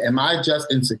media. Am I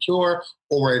just insecure,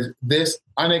 or is this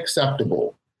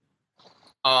unacceptable?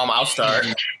 I'll start.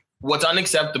 What's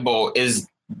unacceptable is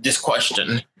this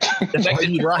question. The fact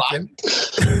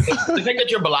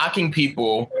that you're blocking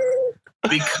people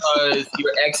because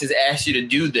your ex has asked you to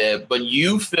do that, but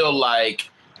you feel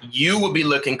like you would be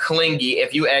looking clingy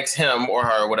if you ask him or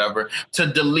her or whatever to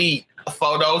delete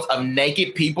photos of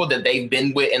naked people that they've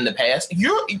been with in the past.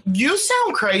 You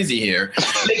sound crazy here.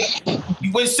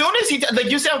 As soon as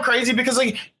you sound crazy because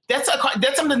that's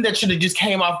something that should have just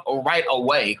came off right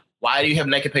away. Why do you have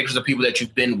naked pictures of people that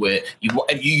you've been with?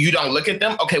 You don't look at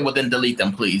them? Okay, well then delete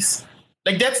them, please.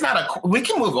 That's not we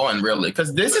can move on really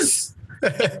because this is.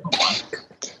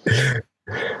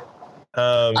 I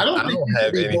don't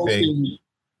have anything.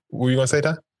 What were you gonna say,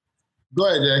 Ty? Go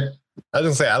ahead, Jay. I was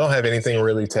going to say, I don't have anything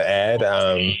really to add.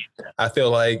 I feel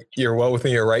like you're well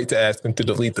within your right to ask them to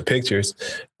delete the pictures.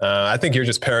 I think you're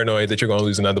just paranoid that you're going to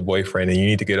lose another boyfriend and you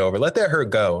need to get over it. Let that hurt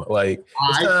go.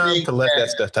 It's time to let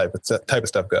that type of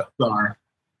stuff go. Sorry.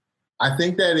 I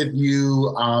think that if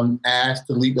you ask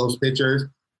to delete those pictures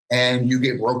and you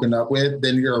get broken up with,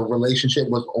 then your relationship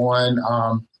was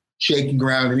on shaky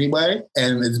ground anyway,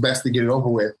 and it's best to get it over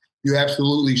with. You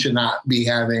absolutely should not be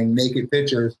having naked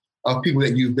pictures of people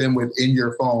that you've been with in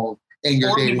your phone and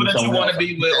you're dating people that you want to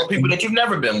be with or people that you've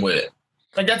never been with.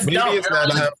 That's maybe dumb. It's not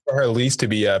time for her lease to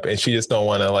be up and she just don't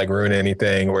want to ruin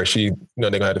anything or they're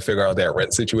going to have to figure out that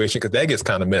rent situation because that gets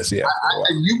kind of messy.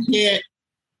 You can't,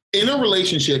 in a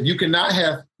relationship, you cannot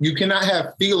have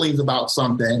feelings about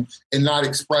something and not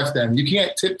express them. You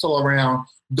can't tiptoe around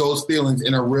those feelings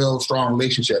in a real strong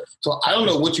relationship. So I don't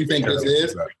know what you think this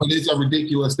is, but it's a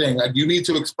ridiculous thing. You need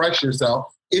to express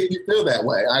yourself if you feel that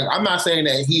way. I'm not saying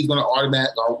that he's going to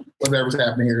automatically, or whatever's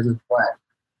happening here is black,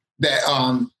 that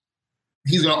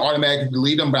he's going to automatically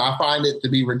delete them, but I find it to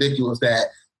be ridiculous that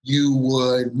you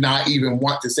would not even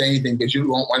want to say anything because you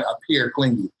don't want to appear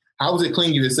clingy. How is it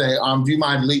clingy to say, do you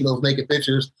mind deleting those naked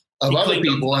pictures of other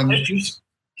people and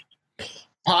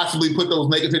possibly put those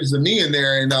naked pictures of me in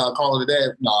there and call it a day?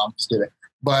 No, I'm just kidding.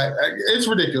 But it's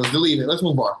ridiculous. Delete it. Let's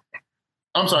move on.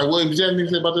 I'm sorry, William, did you have anything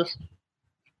to say about this?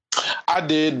 I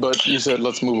did, but you said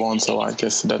let's move on, so I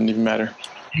guess it doesn't even matter.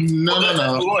 No.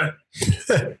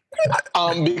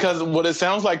 Because what it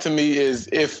sounds like to me is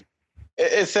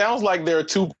it sounds like there are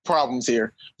two problems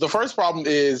here. The first problem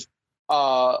is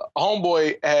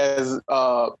homeboy has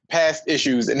past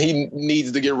issues and he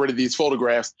needs to get rid of these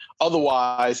photographs.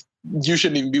 Otherwise, you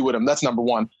shouldn't even be with him. That's number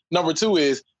one. Number two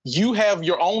is you have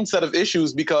your own set of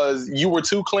issues because you were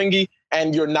too clingy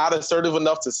and you're not assertive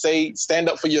enough to stand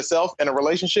up for yourself in a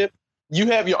relationship. You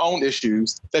have your own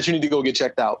issues that you need to go get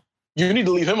checked out. You need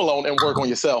to leave him alone and work on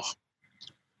yourself.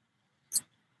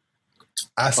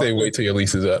 I say wait till your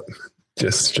lease is up,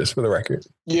 just for the record.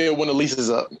 Yeah, when the lease is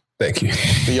up. Thank you.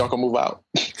 Then y'all can move out.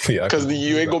 Because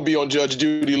you ain't going to be on Judge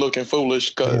Judy looking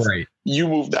foolish because you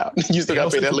moved out. You still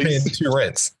got to pay that lease. 2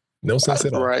 rents. No sense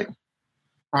at all. Right.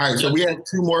 All right, so we have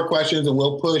 2 more questions, and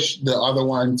we'll push the other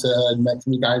one to next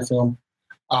week, I assume.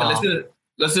 Let's do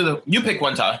the. You pick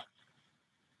one, Ty.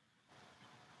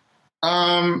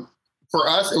 For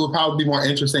us, it would probably be more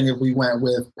interesting if we went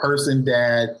with person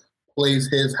dad, plays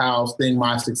his house, thing,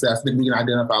 my success. I think we can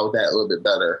identify with that a little bit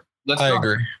better. I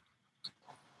agree.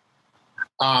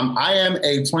 I am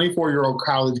a 24-year-old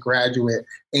college graduate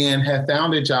and have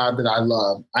found a job that I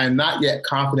love. I am not yet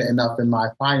confident enough in my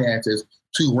finances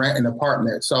to rent an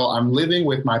apartment, so I'm living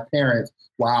with my parents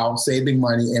while saving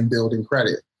money and building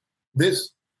credit.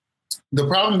 The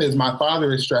problem is my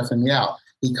father is stressing me out.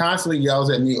 He constantly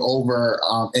yells at me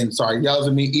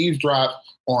eavesdrops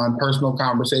on personal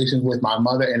conversations with my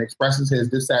mother and expresses his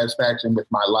dissatisfaction with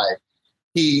my life.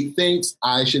 He thinks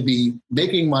I should be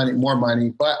making more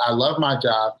money, but I love my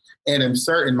job and am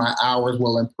certain my hours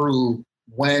will improve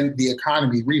when the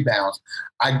economy rebounds.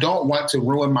 I don't want to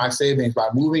ruin my savings by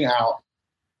moving out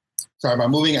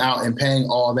and paying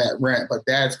all that rent, but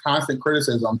Dad's constant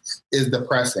criticism is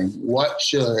depressing. What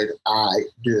should I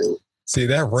do? See,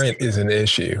 that rent is an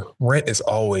issue. Rent is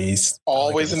always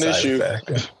an issue.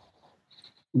 Factor.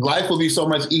 Life will be so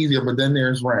much easier, but then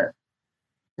there's rent.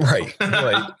 Right.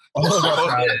 All of our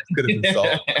problems could have been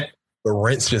solved. The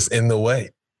rent's just in the way.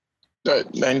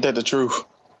 Ain't that the truth?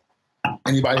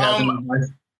 Anybody have any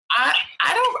advice? I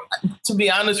don't, to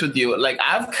be honest with you, like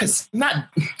I've not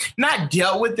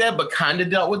dealt with that, but kind of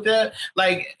dealt with that.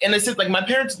 Like, in a sense, like my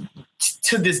parents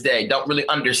to this day don't really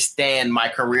understand my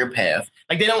career path.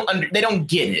 Like they don't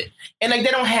get it, and like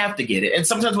they don't have to get it. And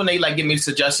sometimes when they like give me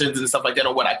suggestions and stuff like that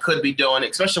on what I could be doing,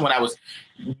 especially when I was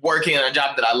working on a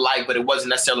job that I like, but it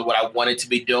wasn't necessarily what I wanted to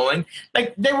be doing.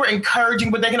 Like they were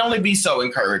encouraging, but they can only be so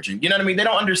encouraging. You know what I mean? They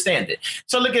don't understand it.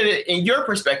 So look at it in your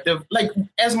perspective. Like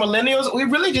as millennials, we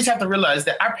really just have to realize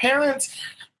that our parents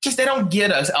they don't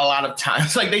get us a lot of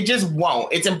times. Like they just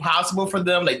won't. It's impossible for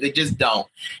them. Like they just don't.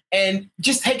 And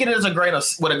just take it as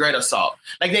with a grain of salt.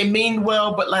 Like they mean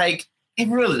well, but like it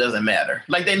really doesn't matter.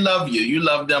 Like they love you, you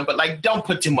love them, but like don't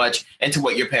put too much into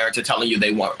what your parents are telling you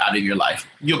they want out of your life.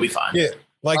 You'll be fine. Yeah.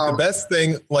 Like the best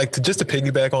thing, like to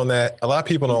piggyback on that, a lot of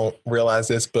people don't realize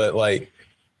this, but like,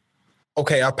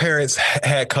 okay, our parents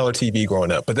had color TV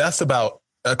growing up, but that's about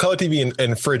color TV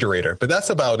and refrigerator, but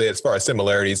that's about it as far as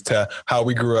similarities to how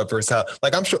we grew up versus how,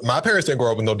 like, I'm sure my parents didn't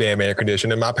grow up with no damn air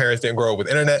conditioning. My parents didn't grow up with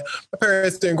internet. My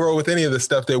parents didn't grow up with any of the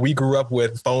stuff that we grew up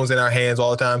with, phones in our hands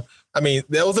all the time. I mean,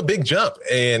 that was a big jump,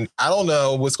 and I don't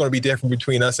know what's going to be different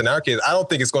between us and our kids. I don't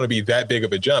think it's going to be that big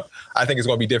of a jump. I think it's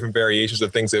going to be different variations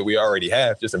of things that we already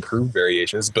have, just improved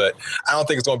variations. But I don't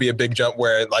think it's going to be a big jump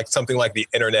where like something like the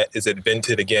internet is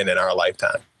invented again in our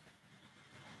lifetime.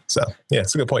 So, yeah,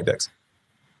 it's a good point, Dex.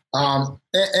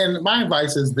 And my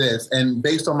advice is this, and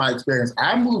based on my experience,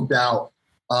 I moved out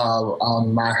of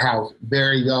my house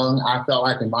very young, I felt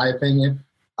like, in my opinion.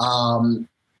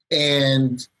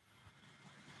 And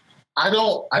I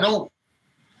don't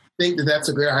think that that's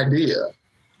a great idea.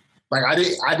 Like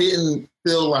I didn't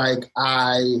feel like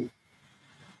I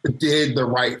did the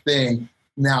right thing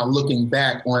now looking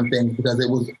back on things, because it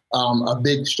was a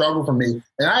big struggle for me.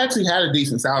 And I actually had a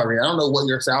decent salary. I don't know what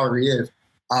your salary is.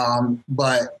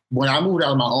 But when I moved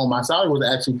out on my own, my salary was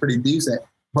actually pretty decent.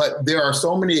 But there are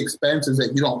so many expenses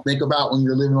that you don't think about when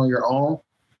you're living on your own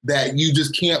that you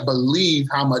just can't believe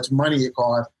how much money it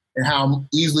costs and how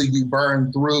easily you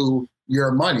burn through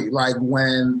your money. Like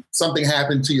when something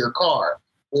happened to your car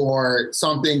or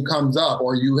something comes up,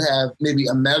 or you have maybe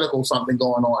a medical something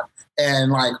going on,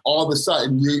 and like all of a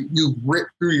sudden you rip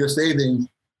through your savings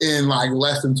in like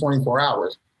less than 24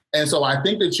 hours. And so I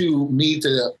think that you need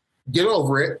to get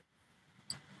over it.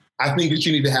 I think that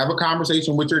you need to have a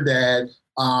conversation with your dad,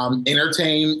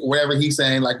 entertain whatever he's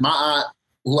saying. Like my aunt,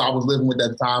 who I was living with at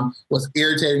the time, was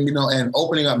irritating, and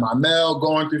opening up my mail,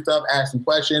 going through stuff, asking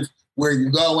questions, where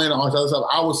you going, all this other stuff.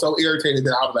 I was so irritated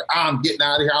that I was like, I'm getting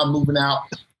out of here, I'm moving out.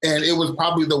 And it was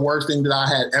probably the worst thing that I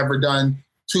had ever done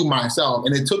to myself.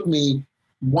 And it took me,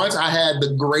 once I had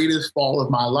the greatest fall of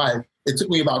my life, it took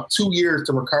me about 2 years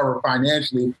to recover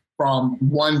financially from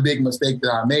one big mistake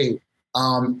that I made.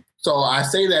 So I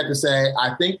say that to say,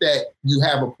 I think that you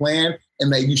have a plan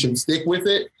and that you should stick with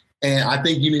it. And I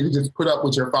think you need to just put up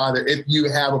with your father if you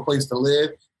have a place to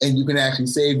live and you can actually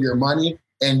save your money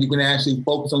and you can actually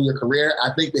focus on your career.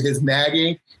 I think that his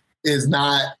nagging is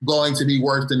not going to be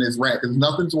worse than his rent, because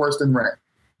nothing's worse than rent.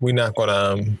 We're not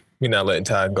letting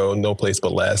Todd go no place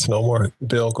but last no more.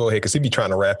 Bill, go ahead, because he be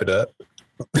trying to wrap it up.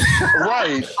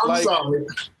 Right.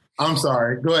 I'm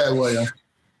sorry. Go ahead, William.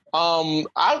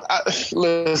 I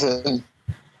listen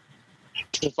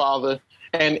to father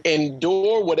and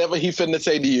endure whatever he finna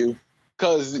say to you,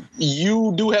 because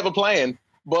you do have a plan.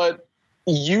 But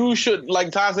you should,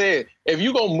 like Ty said, if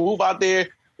you gonna move out there,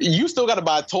 you still got to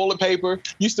buy toilet paper.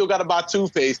 You still got to buy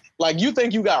toothpaste. Like, you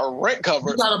think you got rent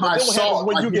covered. You got to buy salt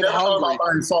when you get hungry.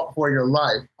 Buying salt for your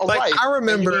life. Like, right. I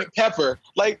remember pepper.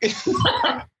 Like,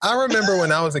 I remember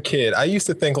when I was a kid, I used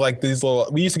to think like these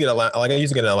little. I used to get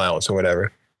an allowance or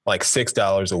whatever, like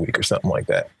 $6 a week or something like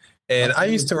that. And I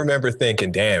used to remember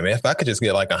thinking, damn, if I could just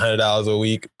get like $100 a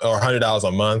week or $100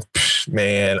 a month,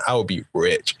 man, I would be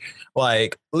rich.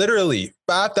 Like, literally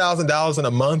 $5,000 in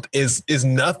a month is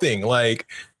nothing. Like,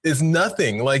 it's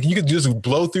nothing. Like, you could just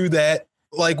blow through that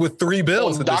like with 3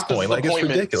 bills at this point. Like, it's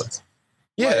ridiculous.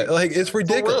 Yeah, like it's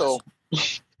ridiculous.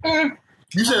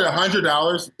 You said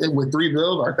 $100 with 3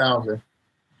 bills or 1,000?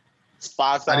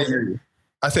 5,000. I didn't hear you.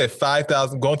 I said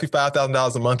 5,000. Going through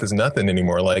 $5,000 a month is nothing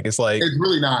anymore. Like, it's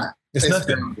really not. It's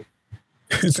nothing.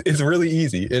 It's really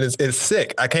easy. It's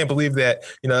sick. I can't believe that,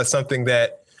 it's something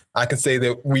that I can say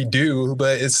that we do,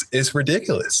 but it's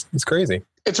ridiculous. It's crazy.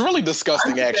 It's really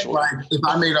disgusting, actually. Like, if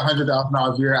I made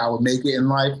 $100,000 a year, I would make it in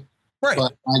life. Right.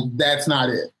 But that's not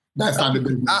it. That's not the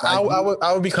business.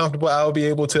 I would be comfortable. I would be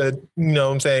able to,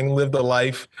 live the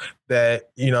life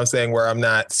that, where I'm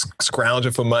not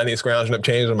scrounging for money, scrounging up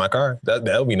change in my car. That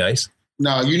would be nice.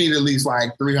 No, you need at least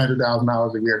like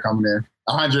 $300,000 a year coming in.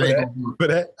 100 ain't gonna do it. For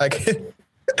that, I can't.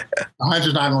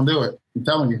 100's not gonna do it. I'm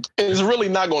telling you. It's really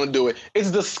not going to do it.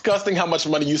 It's disgusting how much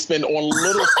money you spend on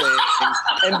little things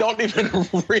and don't even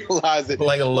realize it.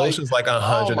 Like a lotion's like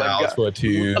 $100 for a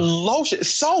tube. Lotion,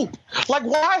 soap. Like,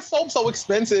 why is soap so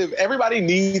expensive? Everybody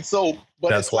needs soap,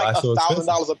 but that's it's like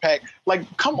 $1,000 a pack. Like,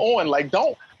 come on. Like,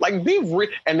 don't. Like, be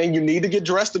rich. And then you need to get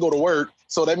dressed to go to work.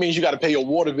 So that means you got to pay your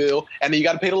water bill, and then you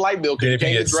got to pay the light bill. Then if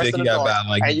you get sick, you got to buy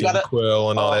like Dayquil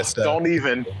and all that stuff. Don't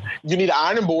even. You need an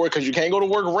ironing board because you can't go to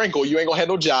work wrinkled. You ain't gonna have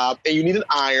no job, and you need an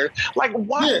iron. Like,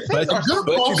 why? Yeah, but you got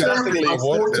to pay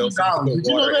 $14. Did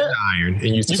you know that? Iron,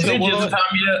 and you didn't use the time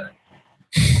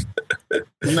yet.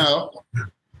 No.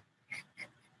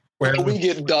 When we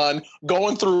get done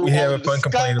going through, we have a fun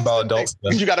complaining about adult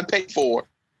stuff. You got to pay for it.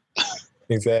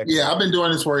 Exactly. Yeah, I've been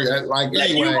doing this for you. Like,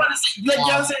 anyway. You want to see,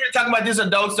 y'all sitting here talking about this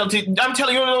adult stuff. I'm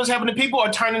telling you, what's happening. People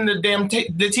are turning the damn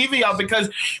the TV off because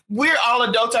we're all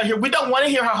adults out here. We don't want to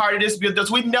hear how hard it is to be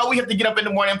adults. We know we have to get up in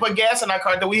the morning and put gas in our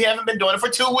car. That we haven't been doing it for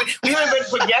 2 weeks. We haven't been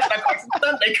putting gas in our car since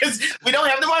Sunday because we don't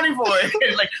have the money for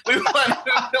it. Like, we don't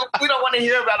want to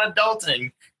hear about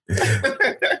adulting.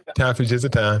 Time for just a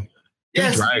time.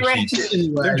 Yes, right.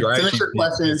 Send your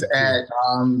questions at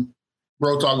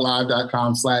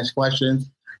brotalklive.com/questions,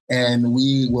 and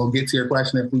we will get to your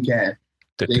question if we can.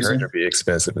 The turn be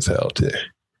expensive as hell too.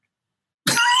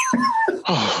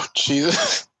 Oh,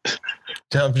 Jesus.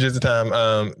 Time for just a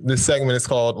time. This segment is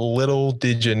called Little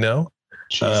Did You Know?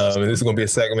 This is going to be a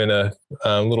segment of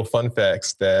little fun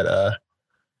facts that I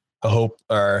hope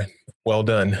are well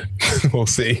done. We'll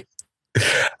see.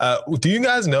 Do you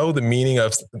guys know the meaning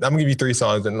of, I'm gonna give you 3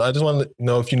 songs and I just want to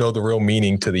know if you know the real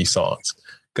meaning to these songs,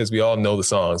 because we all know the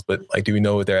songs, but like, do we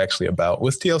know what they're actually about?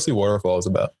 What's TLC Waterfalls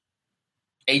about?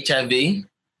 HIV.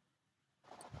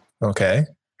 Okay.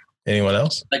 Anyone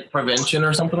else? Like prevention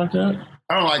or something like that?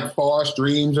 I don't know, like false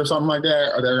dreams or something like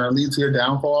that. Are they going to lead to your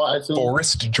downfall, I assume?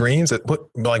 Forest dreams? What,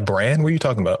 like brand? What are you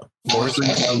talking about? Forest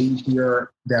dreams are going to lead to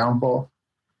your downfall.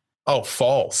 Oh,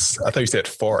 false. I thought you said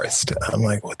forest. I'm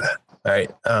like, what the? All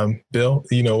right. Bill,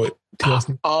 you know what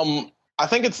TLC? I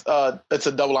think it's a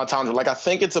double entendre. Like, I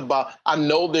think it's about, I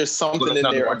know there's something in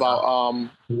there about,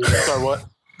 sorry, what?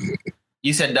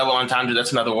 You said double entendre.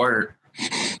 That's another word.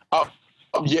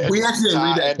 Yeah. We actually didn't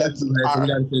read that. So we got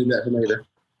to save that for later.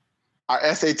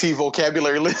 Our SAT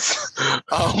vocabulary list.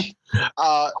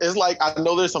 It's like, I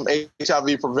know there's some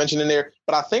HIV prevention in there,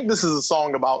 but I think this is a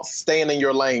song about staying in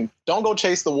your lane. Don't go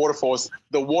chase the waterfalls.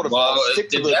 Well,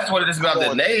 that's what it is about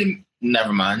the name.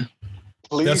 Never mind.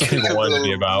 Please, that's what people want to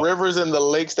be about. Rivers and the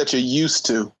lakes that you're used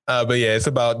to. But yeah, it's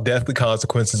about deathly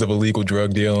consequences of illegal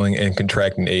drug dealing and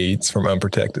contracting AIDS from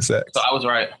unprotected sex. So I was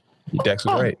right. Dex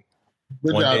was right.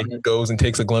 One day he goes and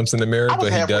takes a glimpse in the mirror,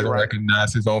 but he doesn't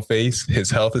recognize his own face. His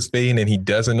health is fading, and he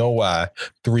doesn't know why.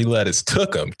 3 letters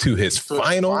took him to his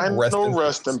final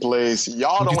resting place.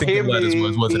 Y'all don't hear me.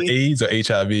 Was it AIDS or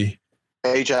HIV?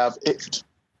 HIV.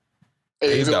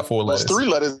 AIDS got 4 letters. 3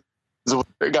 letters.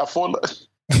 It got 4 letters.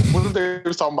 What they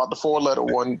was talking about the 4-letter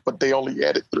one, but they only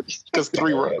added 3 because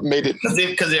 3 made it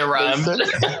because it rhymed.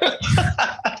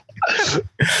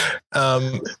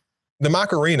 The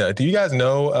Macarena. Do you guys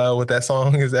know what that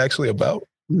song is actually about?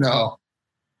 No.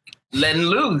 Letting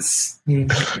loose.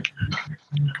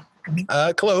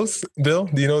 Close. Bill,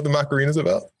 do you know what the Macarena is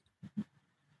about?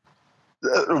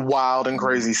 Wild and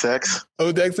crazy sex.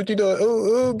 Oh, Dex, what you doing?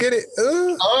 Oh, get it.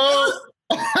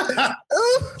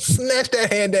 Oh, snatch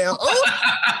that hand down.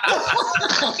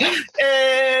 Oh.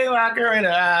 Hey,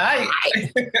 Macarena.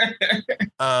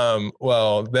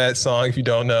 Well, that song, if you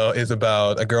don't know, is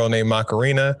about a girl named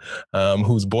Macarena,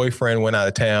 whose boyfriend went out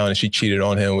of town and she cheated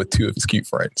on him with two of his cute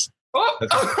friends. I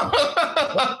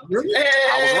was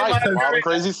right. Wild and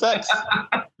Crazy Sex.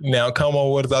 Now, come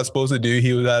on, what is I supposed to do?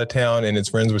 He was out of town and his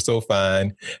friends were so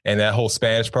fine. And that whole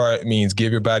Spanish part means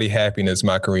give your body happiness,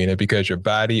 Macarena, because your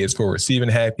body is for receiving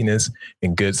happiness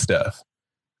and good stuff.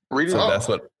 Read it so up. that's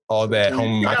what all that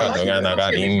home Macarena.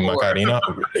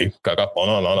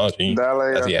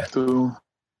 Yeah.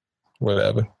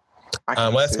 Whatever.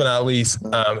 Last but not least,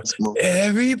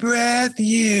 every breath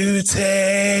you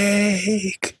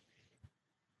take,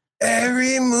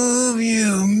 every move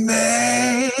you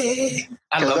make.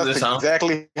 I love this song.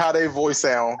 Exactly how they voice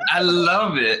sound. I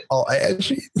love it. Oh,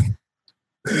 actually.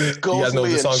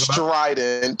 Ghostly and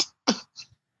strident.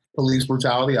 Police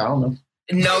brutality. I don't know.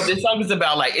 No, this song is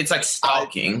about it's like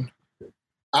stalking.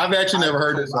 I've actually never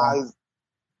heard this song.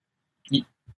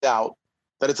 Doubt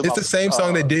that it's the same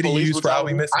song that Diddy used for I'll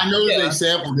Be Missing. I know that they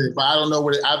sampled it, but I don't know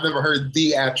what I've never heard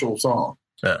the actual song.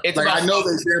 Yeah. I know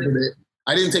they sampled it.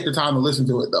 I didn't take the time to listen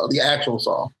to it though. The actual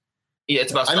song. Yeah,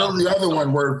 it's about. I know the other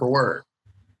one word for word.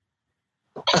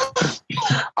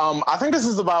 I think this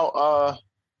is about. All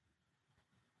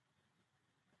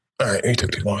right, it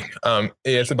took too long.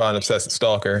 It's about an obsessive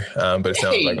stalker, but it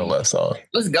sounds like a love song.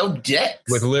 Let's go, Jets.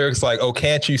 With lyrics like, "Oh,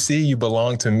 can't you see you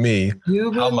belong to me?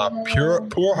 How my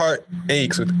poor heart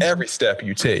aches with every step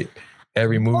you take,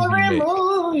 every move you make,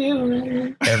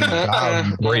 every vow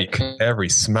you break, every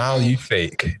smile you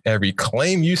fake, every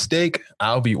claim you stake.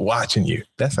 I'll be watching you."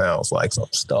 That sounds like some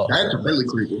stuff. That's really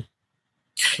creepy.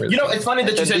 You know, it's funny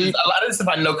that you said this. A lot of this stuff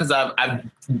I know because I've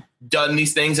done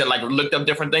these things and looked up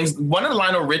different things. One of the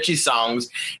Lionel Richie songs,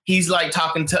 he's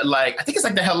talking to I think it's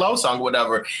the Hello song or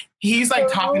whatever. He's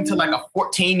talking to a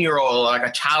 14-year-old, like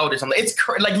a child or something. It's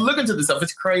look into this stuff.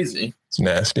 It's crazy. It's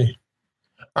nasty.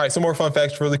 All right, some more fun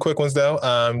facts, really quick ones though.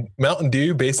 Mountain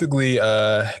Dew basically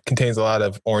contains a lot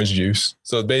of orange juice.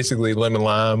 So it's basically lemon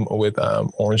lime with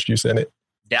orange juice in it.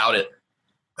 Doubt it.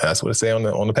 That's what it say on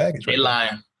the package. They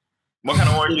lying. What kind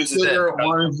of orange juice is that?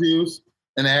 Orange juice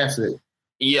and acid.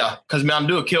 Yeah, because Mountain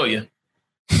Dew will kill you.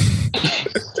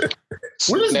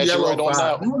 What is yellow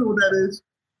five? You know what that is?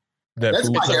 That's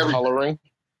food coloring.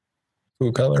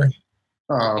 Food coloring?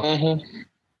 Mm-hmm.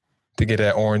 To get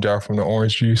that orange out from the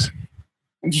orange juice.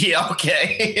 Yeah,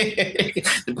 okay.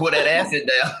 To put that acid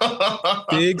down.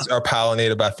 Figs are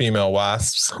pollinated by female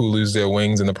wasps who lose their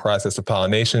wings in the process of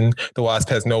pollination. The wasp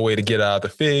has no way to get out of the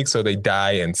fig, so they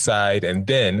die inside, and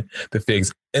then the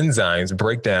fig's enzymes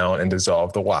break down and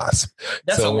dissolve the wasp.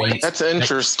 That's a waste. That's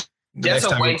interesting. That's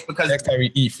a waste because next time you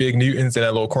eat fig Newtons and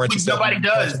that little crunchy stuff. Nobody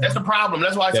does. That's the problem.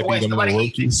 That's why it's a waste.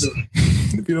 Nobody eats it.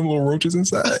 Be them little roaches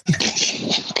inside.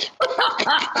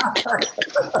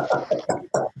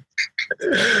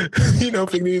 You know,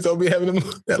 fig Newtons don't be having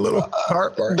that little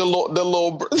heart part. The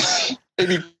little they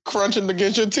be crunching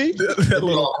against your teeth. that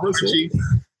little crunchy.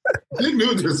 Fig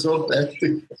Newtons are so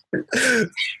nasty.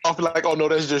 I feel like, oh no,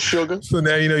 that's just sugar. So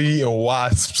now you know you're eating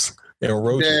wasps and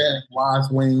roaches. Yeah,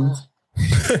 wasp wings.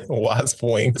 Wasp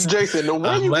wings. Jason,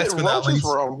 where you get roaches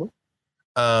from?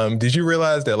 Did you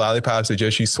realize that lollipops are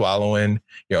just you swallowing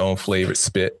your own flavored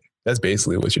spit? That's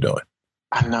basically what you're doing.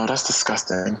 I know, that's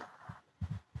disgusting.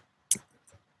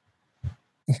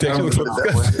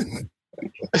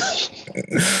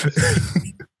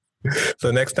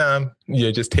 So next time,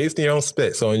 you're just tasting your own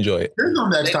spit, so enjoy it. There's no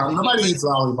next time. Nobody eats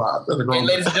lollipops. Hey,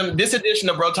 ladies and gentlemen, this edition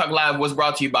of Bro Talk Live was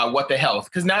brought to you by What the Health,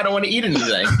 because now I don't want to eat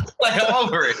anything. I'm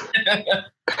over it.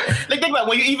 Think about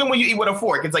when you eat with a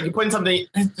fork, it's like you're putting something.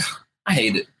 I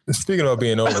hate it. Speaking of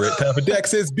being over it, time for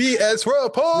Dex's BS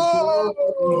Report.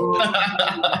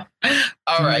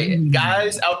 All right,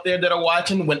 guys out there that are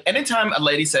watching, anytime a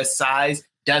lady says size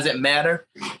doesn't matter,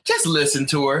 just listen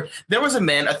to her. There was a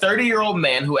man, a 30-year-old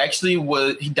man, who actually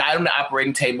he died on the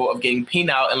operating table of getting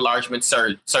penile enlargement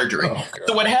surgery. Oh,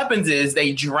 so what happens is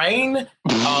they drain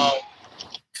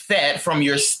fat from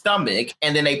your stomach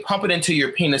and then they pump it into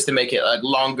your penis to make it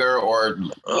longer or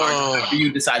larger.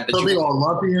 You decide that so be all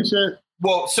lumpy and shit.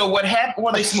 Well, so what happened?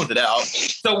 Well, they smoothed it out.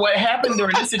 So what happened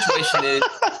during this situation is,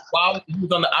 while he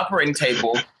was on the operating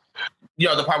table,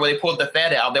 the part where they pulled the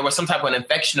fat out, there was some type of an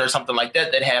infection or something like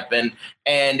that happened,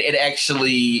 and it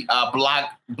actually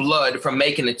blocked blood from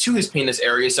making it to his penis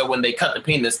area. So when they cut the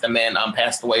penis, the man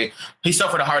passed away. He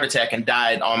suffered a heart attack and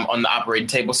died on the operating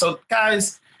table. So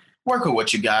guys, work with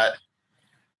what you got.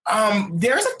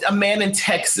 There's a man in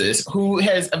Texas who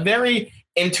has a very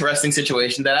interesting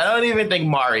situation that I don't even think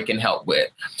Mari can help with.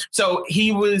 So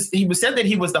he was said that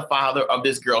he was the father of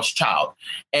this girl's child.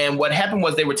 And what happened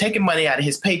was they were taking money out of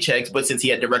his paychecks, but since he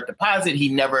had direct deposit, he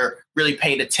never really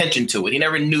paid attention to it. He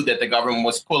never knew that the government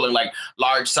was pulling like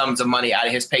large sums of money out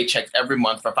of his paychecks every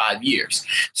month for 5 years.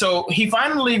 So he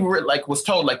finally was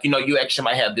told, like, you actually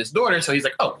might have this daughter. So he's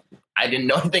like, oh, I didn't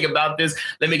know anything about this.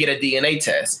 Let me get a DNA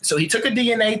test. So he took a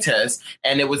DNA test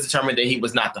and it was determined that he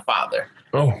was not the father.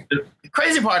 Oh. The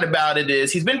crazy part about it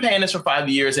is he's been paying this for 5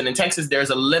 years. And in Texas, there's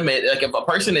a limit. Like if a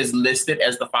person is listed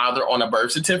as the father on a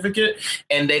birth certificate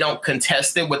and they don't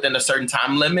contest it within a certain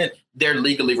time limit, they're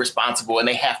legally responsible and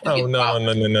they have to get no.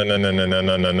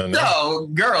 So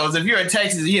girls, if you're in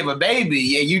Texas and you have a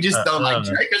baby and you just don't like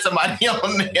trigger somebody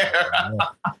on there,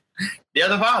 they're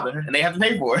the father and they have to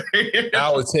pay for it. I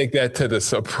would take that to the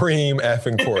Supreme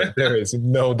effing court. There is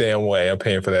no damn way I'm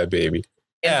paying for that baby.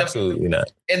 Absolutely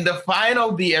not. In the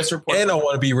final BS report. And I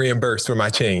want to be reimbursed for my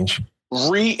change.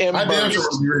 Reimbursed.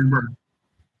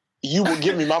 You will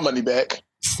give me my money back.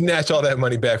 Snatch all that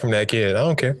money back from that kid. I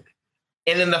don't care.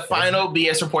 And then the final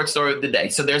BS report story of the day.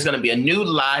 So there's going to be a new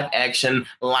live action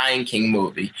Lion King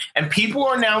movie. And people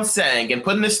are now saying and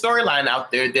putting this storyline out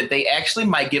there that they actually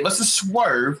might give us a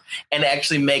swerve and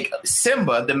actually make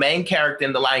Simba, the main character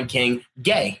in the Lion King,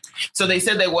 gay. So they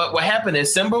said that what happened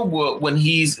is Simba will, when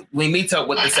he meets up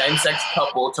with the same sex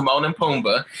couple, Timon and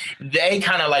Pumbaa, they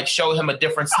kind of like show him a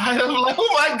different side of like, oh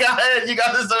my God, you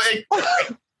guys are so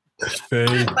ignorant.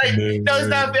 Like, no, it's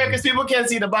not fair because people can't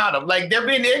see the bottom. Like they're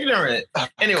being ignorant.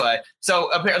 Anyway,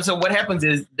 so what happens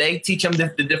is they teach him the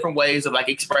different ways of like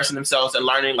expressing themselves and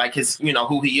learning like his,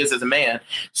 who he is as a man.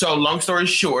 So long story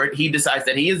short, he decides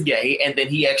that he is gay, and then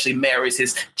he actually marries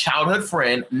his childhood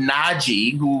friend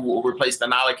Najee, who will replace the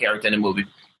Nala character in the movie.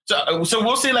 So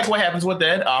we'll see like what happens with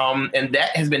that. And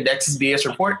that has been Dex's BS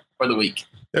report for the week.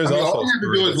 All you have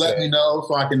to do is let me know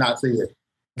so I cannot see it.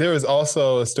 There was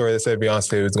also a story that said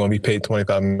Beyonce was going to be paid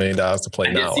 $25 million to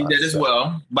play Nala. I did see that as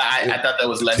well, but I thought that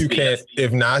was less.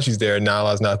 If Najee's there,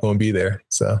 Nala's not going to be there.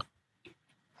 So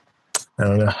I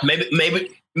don't know.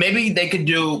 Maybe they could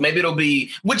do. Maybe it'll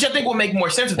be, which I think will make more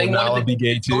sense if they wanted to be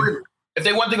gay too. If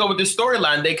they want to go with this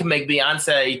storyline, they can make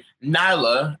Beyonce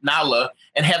Nala,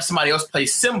 and have somebody else play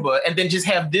Simba, and then just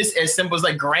have this as Simba's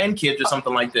like grandkids or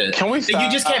something like that. Can we? You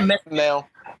just can't mess now.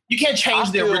 You can't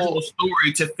change the original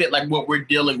story to fit like what we're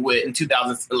dealing with in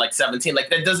 2017. Like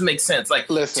that doesn't make sense. Like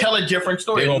tell a different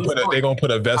story. They're gonna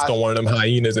put a vest on one of them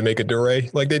hyenas and make a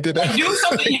durée like they did that. Do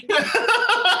something.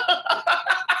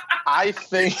 I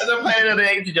think I'm playing another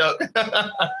age joke.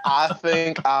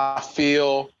 I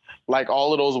feel like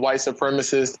all of those white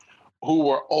supremacists who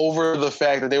were over the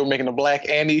fact that they were making a black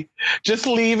Annie, just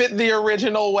leave it the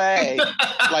original way.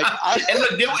 Like,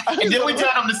 then we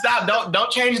tell them to stop.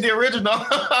 Don't change the original.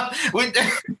 That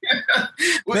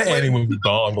Annie movie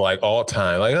bombed like all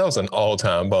time. Like that was an all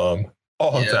time bomb.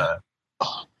 All time.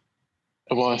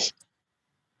 It was.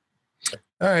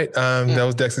 All right. That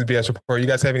was Dex's BS report. You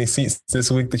guys have any seats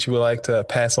this week that you would like to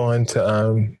pass on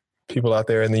to people out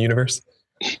there in the universe?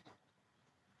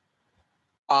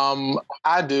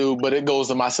 I do, but it goes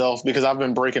to myself because I've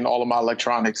been breaking all of my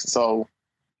electronics. So,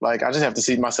 like, I just have to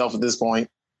seat myself at this point.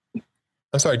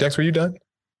 I'm sorry, Dex, were you done?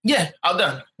 Yeah, I'm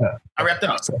done. Yeah. I wrapped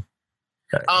up. So,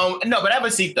 okay. No, but I have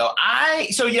a seat though.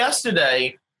 So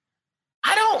yesterday,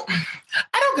 I don't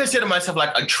consider myself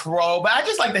like a troll, but I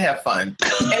just like to have fun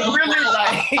and really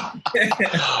like.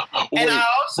 Wait!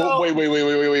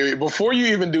 Before you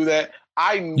even do that,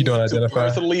 I need to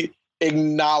personally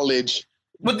acknowledge.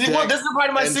 But this is a part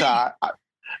of my seat.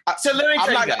 So let me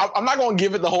tell you I'm not going to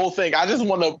give it the whole thing. I just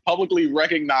want to publicly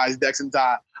recognize Dex and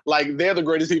Ty. Like, they're the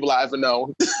greatest people I ever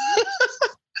know.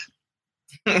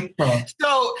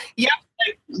 So, yeah,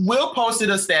 Will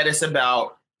posted a status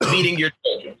about beating your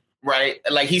children, right?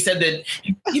 Like, he said that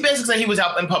he basically said he was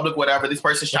out in public, whatever. This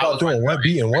person's child was doing what?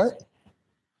 Beating what?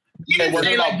 He didn't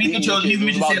say, like, beat the children. He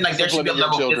just said, like, there should be a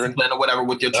level of discipline or whatever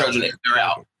with your children if they're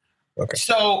out. Okay.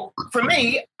 So for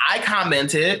me, I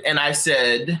commented and I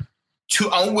said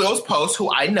on Will's post, who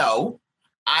I know,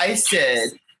 I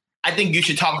said, I think you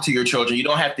should talk to your children. You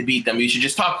don't have to beat them. You should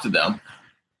just talk to them.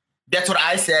 That's what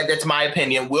I said. That's my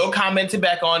opinion. Will commented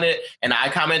back on it and I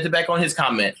commented back on his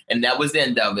comment. And that was the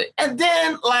end of it. And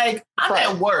then like I'm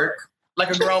at work like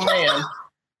a grown man.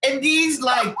 And these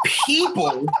like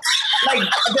people like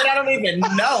that I don't even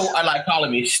know are like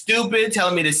calling me stupid,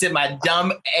 telling me to sit my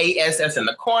dumb ass in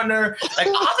the corner, like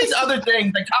all these other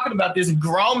things, like talking about this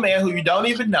grown man who you don't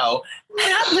even know.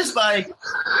 And I'm just like,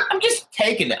 I'm just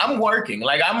taking it. I'm working.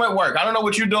 Like I'm at work. I don't know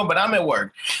what you're doing, but I'm at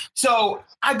work. So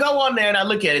I go on there and I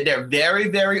look at it. They're very,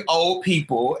 very old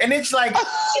people. And it's like,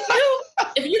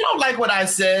 if you don't like what I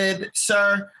said,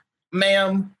 sir,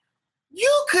 ma'am,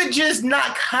 you could just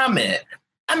not comment.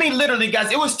 I mean, literally,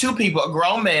 guys, it was two people, a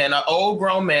grown man, an old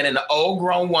grown man, and an old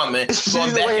grown woman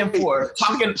going back and forth,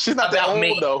 talking she's not about that old,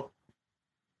 me. Though.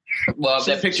 Well,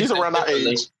 that picture she's around our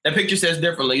age. That picture says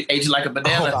differently, age like a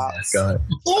banana. Oh, God.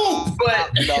 Ooh,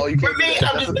 but no, you for me,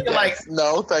 I'm just thinking like,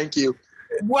 no, thank you.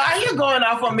 Why are you going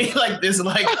off on me like this?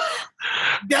 Like,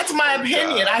 that's my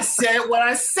opinion. I said what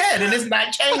I said, and it's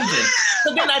not changing.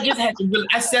 So then I just had to.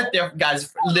 I sat there,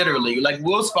 guys, literally. Like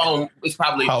Will's phone was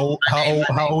probably. How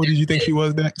old did you think she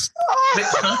was next?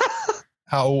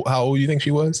 How old do you think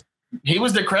she was? He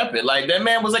was decrepit. Like that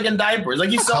man was like in diapers.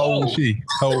 Like he's so How old old. was she?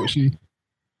 How old was she?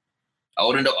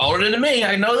 Older than me.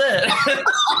 I know that.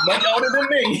 Much older than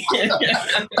me.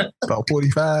 About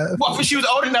 45. Well, she was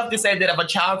old enough to say that if a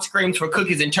child screams for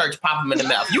cookies in church, pop them in the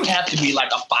mouth. You have to be like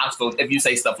a fossil if you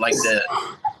say stuff like that.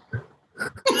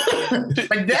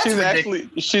 Like that's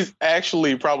she's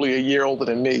actually probably a year older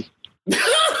than me.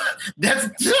 That's.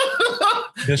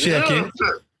 Does she have kids?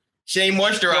 She ain't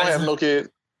moisturizing. I don't have no kids.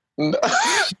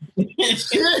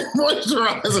 She ain't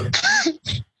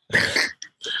moisturizing.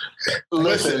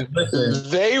 Listen,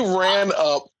 they ran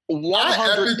up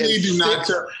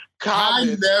 106 I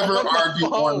never argue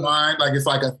online. Like it's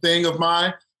like a thing of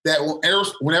mine that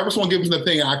whenever someone gives an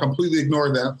opinion, I completely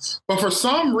ignore them. But for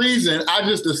some reason, I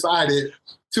just decided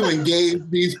to engage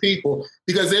these people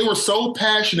because they were so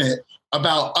passionate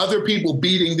about other people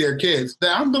beating their kids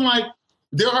that I'm like,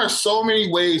 there are so many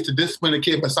ways to discipline a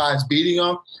kid besides beating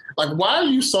them. Like, why are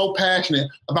you so passionate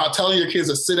about telling your kids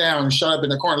to sit down and shut up in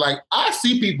the corner? Like, I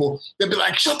see people that be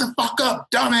like, shut the fuck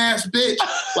up, dumbass bitch.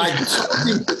 Like,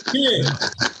 kid.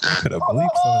 Could have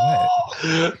believed some of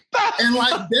that. And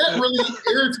like, that really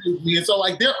irritates me. And so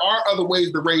like, there are other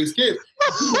ways to raise kids.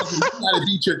 You got to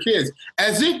beat your kids.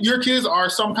 As if your kids are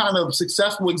some kind of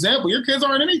successful example. Your kids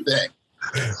aren't anything.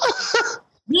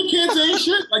 Your kids ain't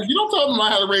shit. Like, you don't tell them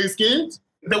how to raise kids.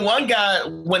 The one guy,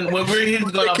 when he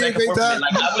was going on back and forth, like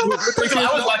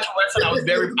I was watching wrestling.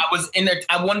 I was in there.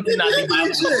 I wanted to not be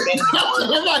violent.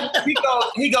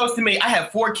 He goes to me. I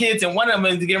have 4 kids, and one of them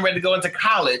is getting ready to go into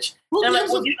college. And I'm like,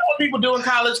 well, you know what people do in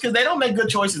college? Because they don't make good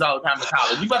choices all the time in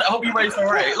college. I hope you raised them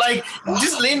right. Like,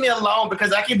 just leave me alone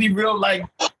because I can be real, like,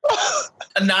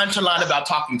 nonchalant about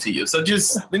talking to you. So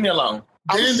just leave me alone.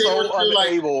 I'm so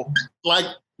unable. Like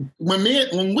when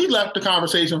we left the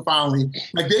conversation finally,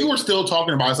 like they were still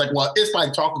talking about it. It's like, well, it's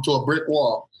like talking to a brick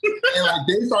wall. And like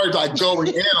they started like going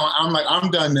in on, I'm like,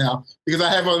 I'm done now because I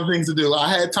have other things to do. I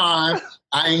had time,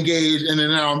 I engaged, and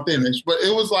then now I'm finished. But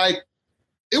it was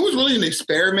really an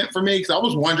experiment for me because I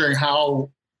was wondering how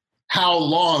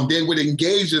long they would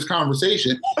engage this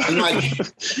conversation. And like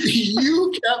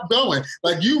you kept going.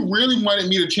 Like you really wanted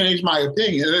me to change my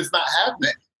opinion, and it's not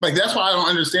happening. Like, that's why I don't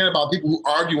understand about people who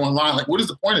argue online. Like, what is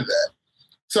the point of that?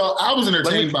 So I was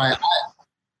entertained by it.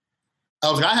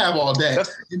 I was like, I have all day.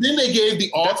 And then they gave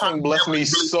the all-time bless me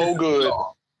so good.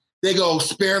 They go,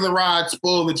 spare the rod,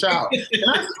 spoil the child.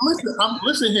 And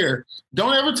listen here.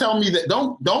 Don't ever tell me that.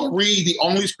 Don't read the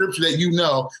only scripture that you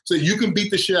know so you can beat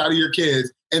the shit out of your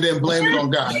kids and then blame it on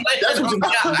God. That's what you're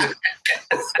not going to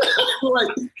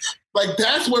do. Like,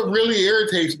 that's what really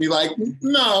irritates me. Like,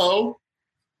 no.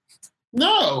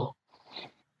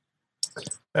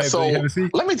 Hey, so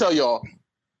let me tell y'all.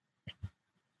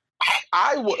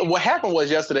 What happened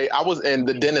was yesterday. I was in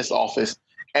the dentist's office,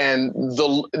 and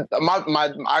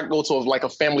I go to like a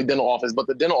family dental office, but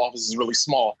the dental office is really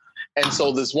small. And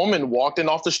so this woman walked in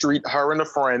off the street, her and a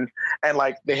friend, and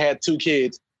like they had 2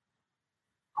 kids,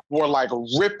 were like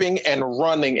ripping and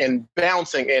running and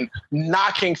bouncing and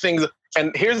knocking things.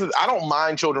 And I don't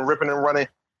mind children ripping and running.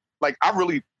 Like I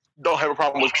really don't have a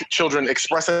problem with children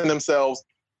expressing themselves,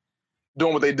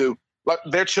 doing what they do. Like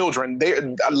they're children. They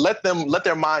let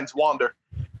their minds wander.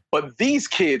 But these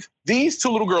kids, these 2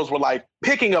 little girls were like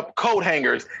picking up coat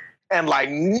hangers and like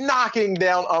knocking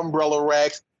down umbrella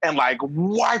racks and like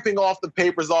wiping off the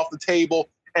papers off the table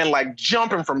and like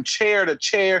jumping from chair to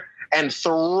chair and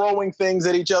throwing things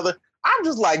at each other. I'm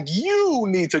just like, you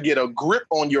need to get a grip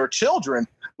on your children.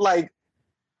 Like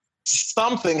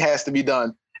something has to be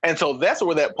done. And so that's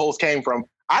where that post came from.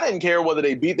 I didn't care whether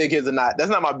they beat their kids or not. That's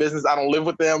not my business. I don't live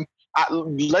with them.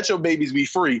 Let your babies be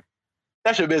free.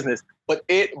 That's your business. But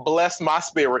it blessed my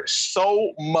spirit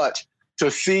so much to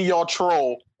see your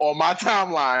troll on my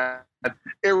timeline.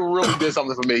 It really did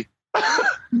something for me.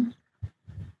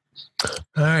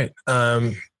 All right.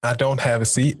 I don't have a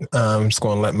seat. I'm just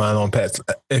going to let mine on Pat.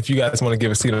 If you guys want to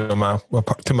give a seat to my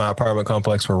apartment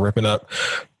complex for ripping up,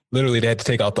 literally they had to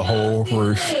take out the whole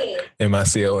roof in my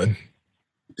ceiling.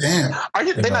 Damn.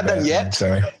 They're not done yet?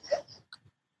 Sorry.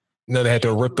 No, they had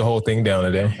to rip the whole thing down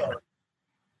today.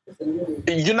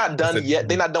 You're not done yet.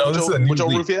 They're not done with your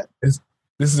roof yet? This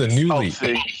is a new leak.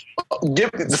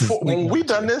 When we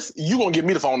done this, you going to give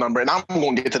me the phone number, and I'm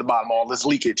going to get to the bottom of all this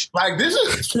leakage. Like, this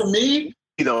is, to me,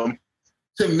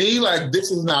 like,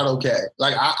 this is not okay.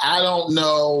 Like, I don't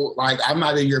know. Like, I'm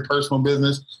not in your personal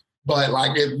business, but,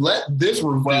 like, let this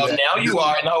roof. Well, now you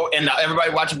are. No, and now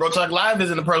everybody watching Bro Talk Live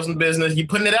is in the personal business. You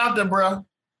putting it out there, bro.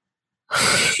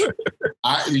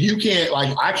 You can't,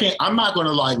 like, I'm not going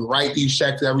to, like, write these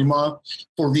checks every month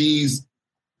for these.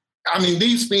 I mean,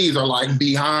 these fees are, like,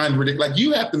 beyond ridiculous. Like,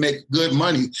 you have to make good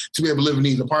money to be able to live in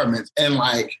these apartments. And,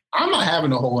 like, I'm not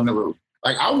having a hole in the roof.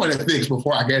 Like, I want it fixed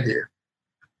before I get here.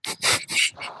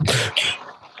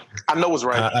 I know it's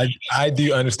right. I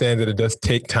do understand that it does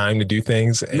take time to do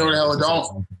things. No, it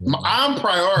don't. I'm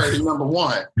priority number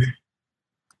one.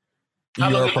 You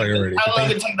are priority. How long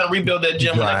did it take to rebuild that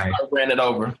gym when I ran it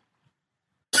over?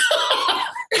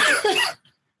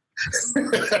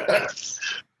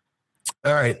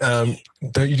 All right.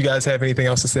 Do you guys have anything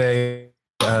else to say?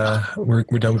 We're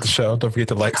done with the show. Don't forget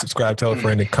to like, subscribe, tell a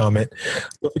friend, and comment.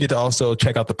 Don't forget to also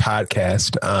check out the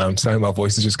podcast. Sorry, my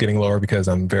voice is just getting lower because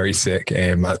I'm very sick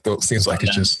and my throat seems like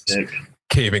it's just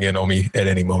caving in on me at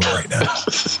any moment right now.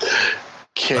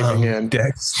 Caving in.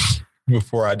 Dex,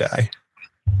 before I die.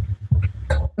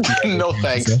 No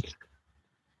thanks.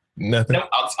 Nothing. No,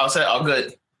 I'll say all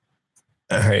good.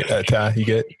 All right, Ty, you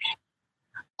good?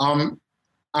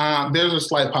 There's a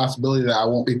slight possibility that I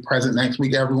won't be present next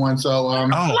week, everyone. So,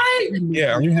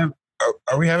 yeah,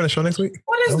 are we having a show next week?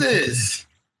 What is this?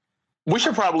 We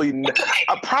should probably not.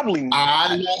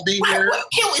 I won't be here.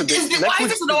 Why is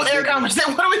this an on-air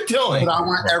conversation? What are we doing? But I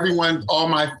want everyone, all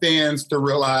my fans, to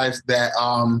realize that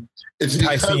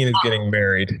Tyson is getting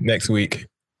married next week.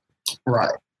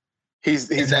 Right.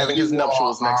 He's having his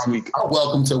nuptials next week.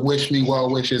 Welcome to Wish Me Well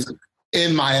Wishes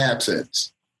in my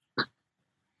absence.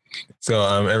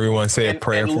 So everyone say a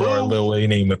prayer for our little lady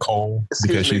named Nicole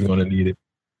because she's going to need it.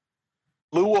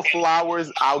 Lieu of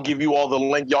flowers, I'll give you all the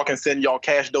link y'all can send y'all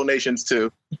cash donations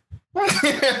to. And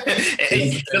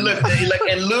look,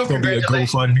 and Lou,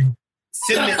 congratulations.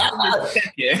 Send me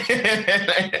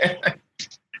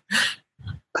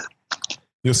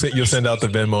You'll send out the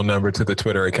Venmo number to the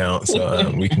Twitter account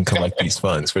so we can collect these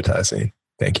funds for Tyson.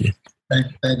 Thank you. Thank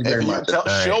you very much.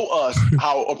 Show us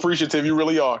how appreciative you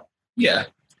really are. Yeah.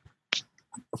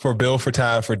 For Bill, for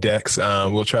Ty, for Dex,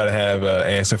 we'll try to have an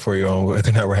answer for you on whether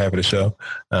or not we're having a show.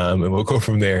 And we'll go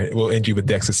from there. We'll end you with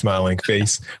Dex's smiling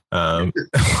face. Oh,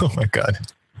 my God.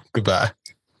 Goodbye.